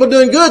seeing people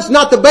doing good is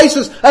not the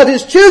basis of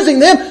His choosing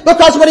them,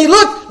 because when He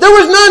looked, there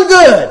was none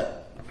good.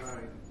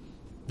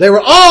 They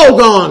were all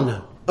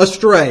gone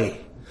astray.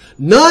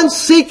 None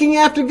seeking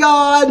after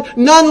God,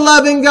 none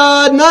loving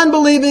God, none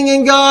believing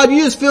in God.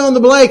 You just fill in the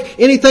blank,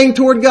 anything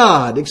toward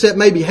God, except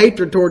maybe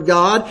hatred toward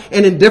God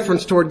and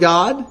indifference toward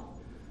God.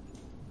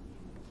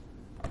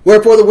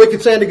 Wherefore the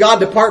wicked say unto God,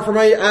 depart from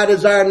me, I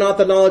desire not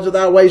the knowledge of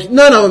thy ways.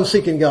 None of them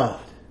seeking God.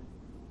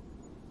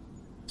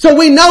 So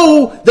we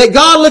know that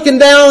God looking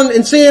down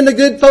and seeing the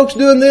good folks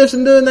doing this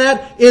and doing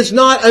that is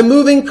not a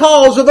moving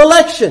cause of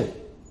election.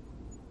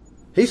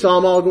 He saw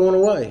them all going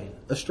away,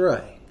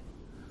 astray.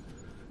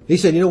 He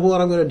said, you know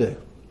what I'm going to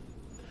do?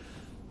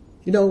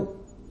 You know,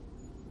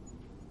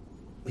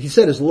 He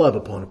set His love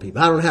upon the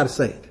people. I don't know how to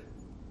say it.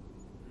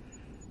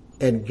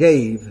 And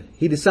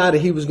He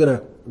decided He was going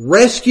to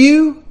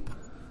rescue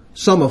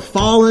some of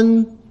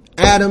fallen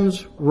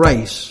Adam's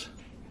race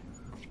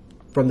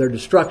from their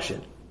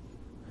destruction.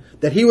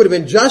 That He would have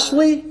been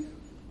justly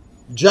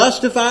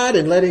justified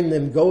in letting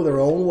them go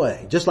their own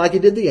way, just like He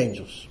did the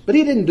angels. But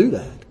He didn't do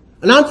that.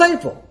 And I'm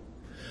thankful.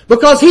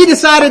 Because He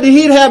decided that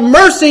He'd have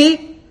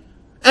mercy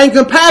and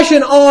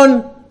compassion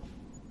on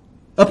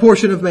a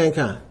portion of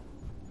mankind.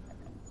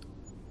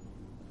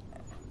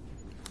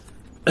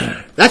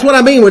 That's what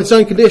I mean when it's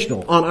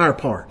unconditional on our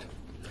part.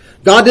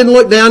 God didn't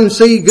look down and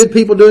see good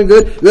people doing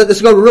good.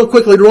 Let's go real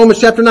quickly to Romans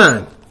chapter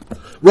 9.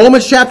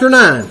 Romans chapter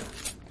 9.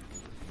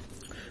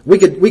 We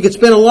could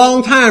spend a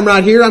long time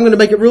right here. I'm going to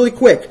make it really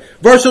quick.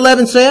 Verse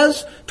 11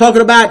 says,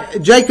 talking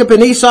about Jacob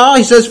and Esau,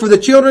 he says, for the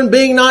children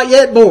being not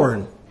yet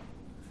born,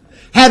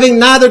 having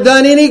neither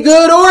done any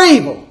good or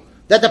evil,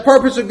 that the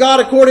purpose of God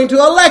according to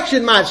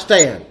election might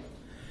stand.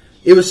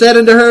 It was said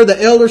unto her,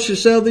 the elder should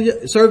serve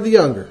the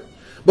younger.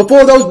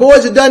 Before those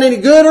boys had done any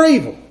good or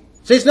evil.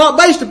 See, it's not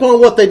based upon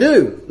what they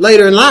do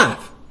later in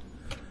life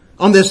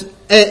on this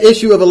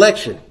issue of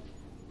election.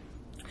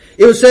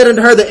 It was said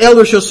unto her, the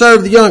elder shall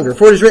serve the younger.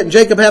 For it is written,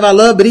 Jacob have I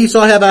loved, but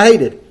Esau have I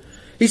hated.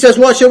 He says,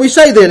 what shall we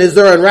say then? Is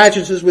there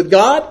unrighteousness with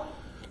God?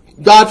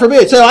 God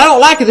forbid. So I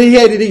don't like it that he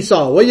hated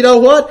Esau. Well, you know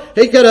what?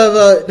 He could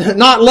have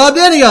not loved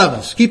any of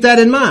us. Keep that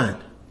in mind.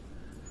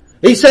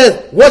 He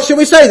says, what shall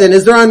we say then?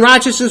 Is there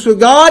unrighteousness with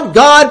God?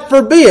 God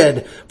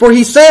forbid. For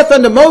he saith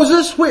unto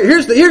Moses,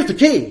 here's the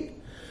key.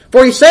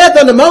 For he saith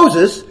unto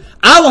Moses,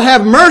 I will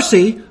have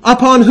mercy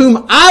upon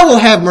whom I will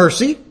have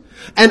mercy,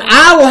 and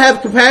I will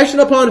have compassion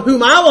upon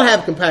whom I will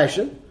have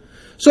compassion.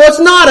 So it's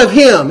not of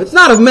him. It's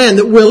not of man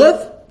that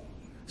willeth.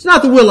 It's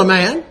not the will of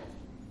man,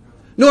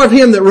 nor of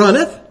him that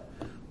runneth,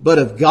 but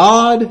of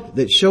God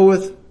that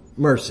showeth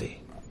mercy.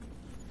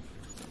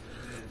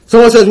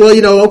 Someone says,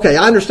 well, okay,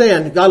 I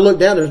understand. God looked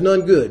down, there's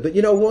none good. But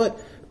you know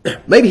what?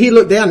 Maybe he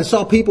looked down and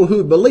saw people who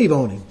would believe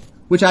on him,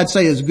 which I'd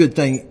say is a good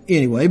thing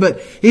anyway.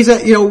 But he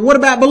said, what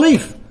about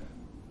belief?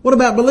 What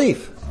about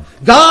belief?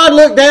 God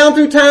looked down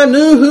through time,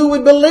 knew who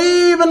would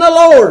believe in the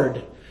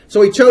Lord.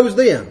 So he chose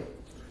them.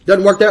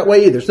 Doesn't work that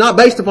way either. It's not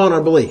based upon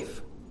our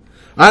belief.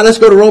 All right, let's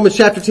go to Romans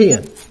chapter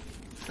 10.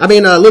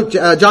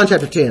 John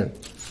chapter 10.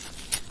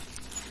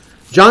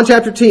 John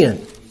chapter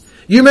 10.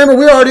 You remember,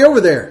 we're already over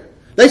there.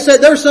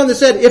 There were some that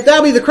said, if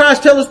thou be the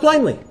Christ, tell us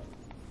plainly.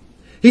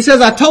 He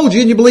says, I told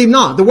you and you believe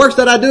not. The works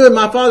that I do in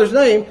my Father's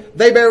name,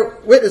 they bear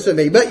witness of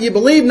me. But you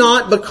believe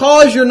not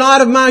because you're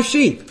not of my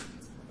sheep.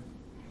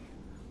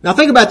 Now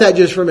think about that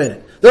just for a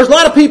minute. There's a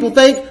lot of people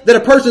think that a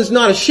person's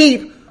not a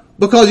sheep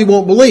because he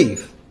won't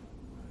believe.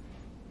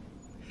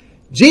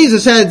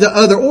 Jesus had the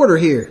other order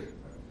here.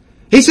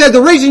 He said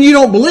the reason you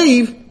don't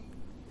believe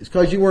is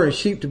because you weren't a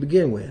sheep to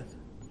begin with.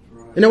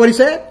 You know what he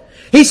said?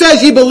 He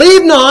says you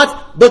believe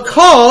not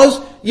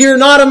because you're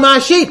not of my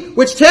sheep,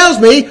 which tells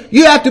me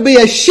you have to be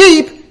a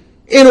sheep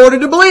in order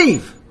to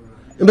believe.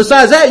 And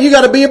besides that, you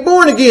got to be a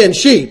born again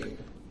sheep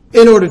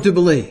in order to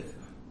believe.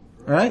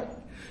 All right?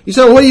 You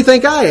say, well, what do you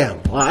think I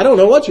am? Well, I don't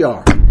know what you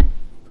are.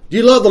 Do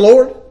you love the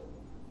Lord?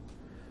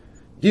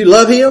 Do you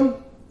love him?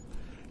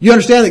 You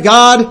understand that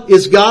God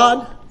is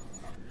God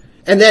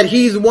and that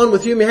he's the one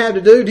with whom you have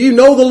to do? Do you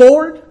know the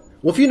Lord?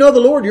 Well, if you know the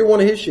Lord, you're one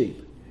of his sheep.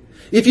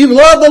 If you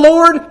love the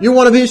Lord, you're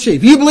one of His sheep.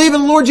 If you believe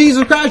in the Lord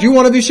Jesus Christ, you're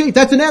one of His sheep.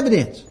 That's an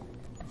evidence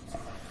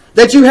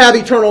that you have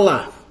eternal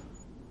life.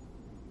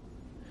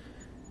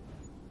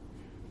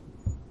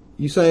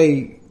 You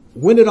say,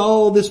 when did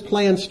all this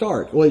plan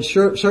start? Well, it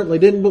certainly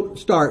didn't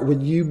start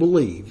when you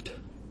believed.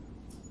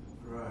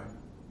 Right.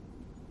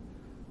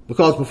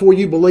 Because before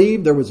you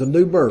believed, there was a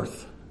new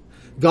birth.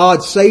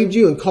 God saved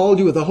you and called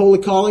you with a holy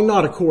calling,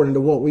 not according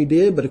to what we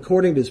did, but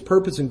according to His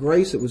purpose and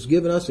grace that was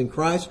given us in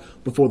Christ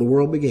before the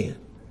world began.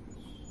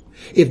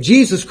 If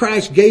Jesus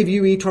Christ gave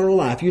you eternal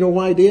life, you know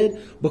why He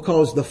did?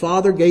 Because the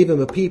Father gave Him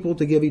a people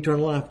to give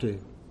eternal life to.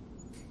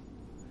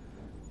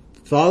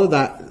 Father,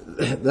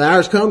 the hour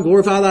has come,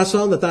 glorify Thy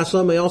Son, that Thy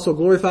Son may also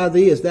glorify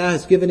Thee, as Thou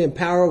hast given Him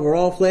power over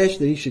all flesh,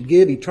 that He should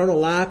give eternal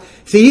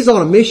life. See, He's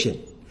on a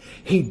mission.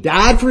 He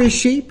died for His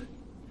sheep,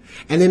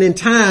 and then in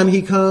time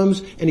He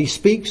comes and He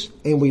speaks,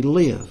 and we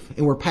live,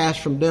 and we're passed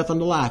from death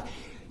unto life.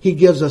 He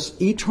gives us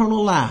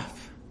eternal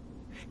life,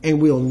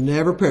 and we'll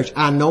never perish.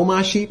 I know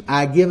my sheep,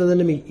 I have given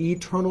unto me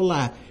eternal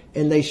life,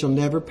 and they shall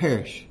never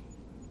perish.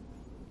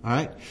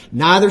 Alright?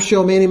 Neither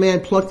shall any man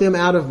pluck them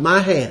out of my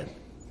hand.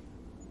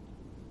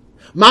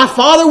 My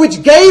Father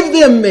which gave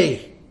them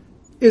me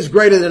is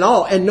greater than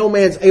all, and no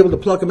man's able to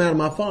pluck them out of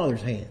my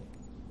Father's hand.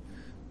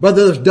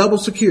 Brother, there's double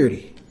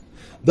security.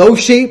 Those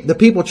sheep, the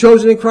people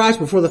chosen in Christ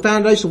before the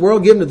foundation of the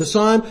world, given to the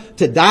Son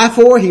to die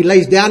for. He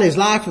lays down His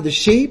life for the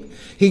sheep.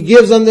 He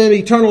gives them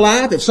eternal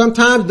life. And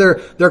sometimes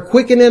they're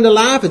quickened into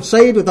life and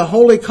saved with a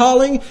holy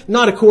calling,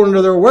 not according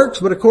to their works,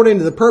 but according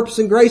to the purpose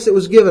and grace that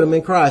was given them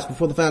in Christ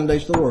before the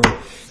foundation of the world.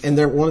 And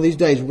one of these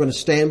days we're going to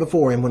stand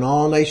before Him when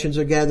all nations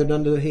are gathered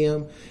unto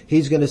Him.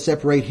 He's going to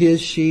separate His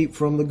sheep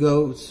from the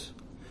goats,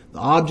 the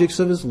objects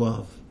of His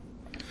love.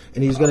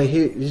 And He's going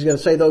to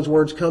say those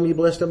words, "Come, you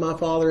blessed of my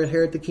Father,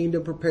 inherit the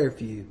kingdom prepared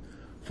for you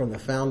from the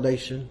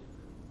foundation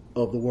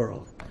of the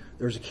world."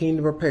 There's a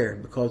kingdom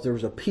prepared because there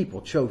was a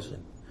people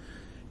chosen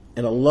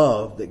and a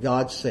love that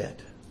God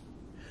set.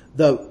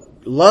 The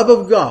love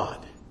of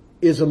God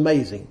is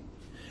amazing.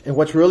 And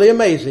what's really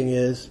amazing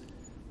is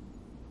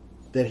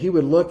that He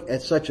would look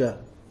at such a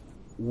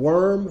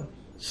worm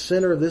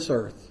center of this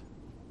earth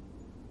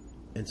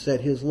and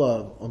set His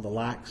love on the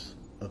likes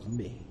of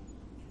me.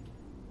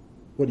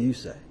 What do you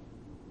say?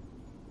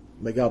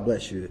 May God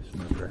bless you. Is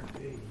my prayer.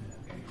 Amen.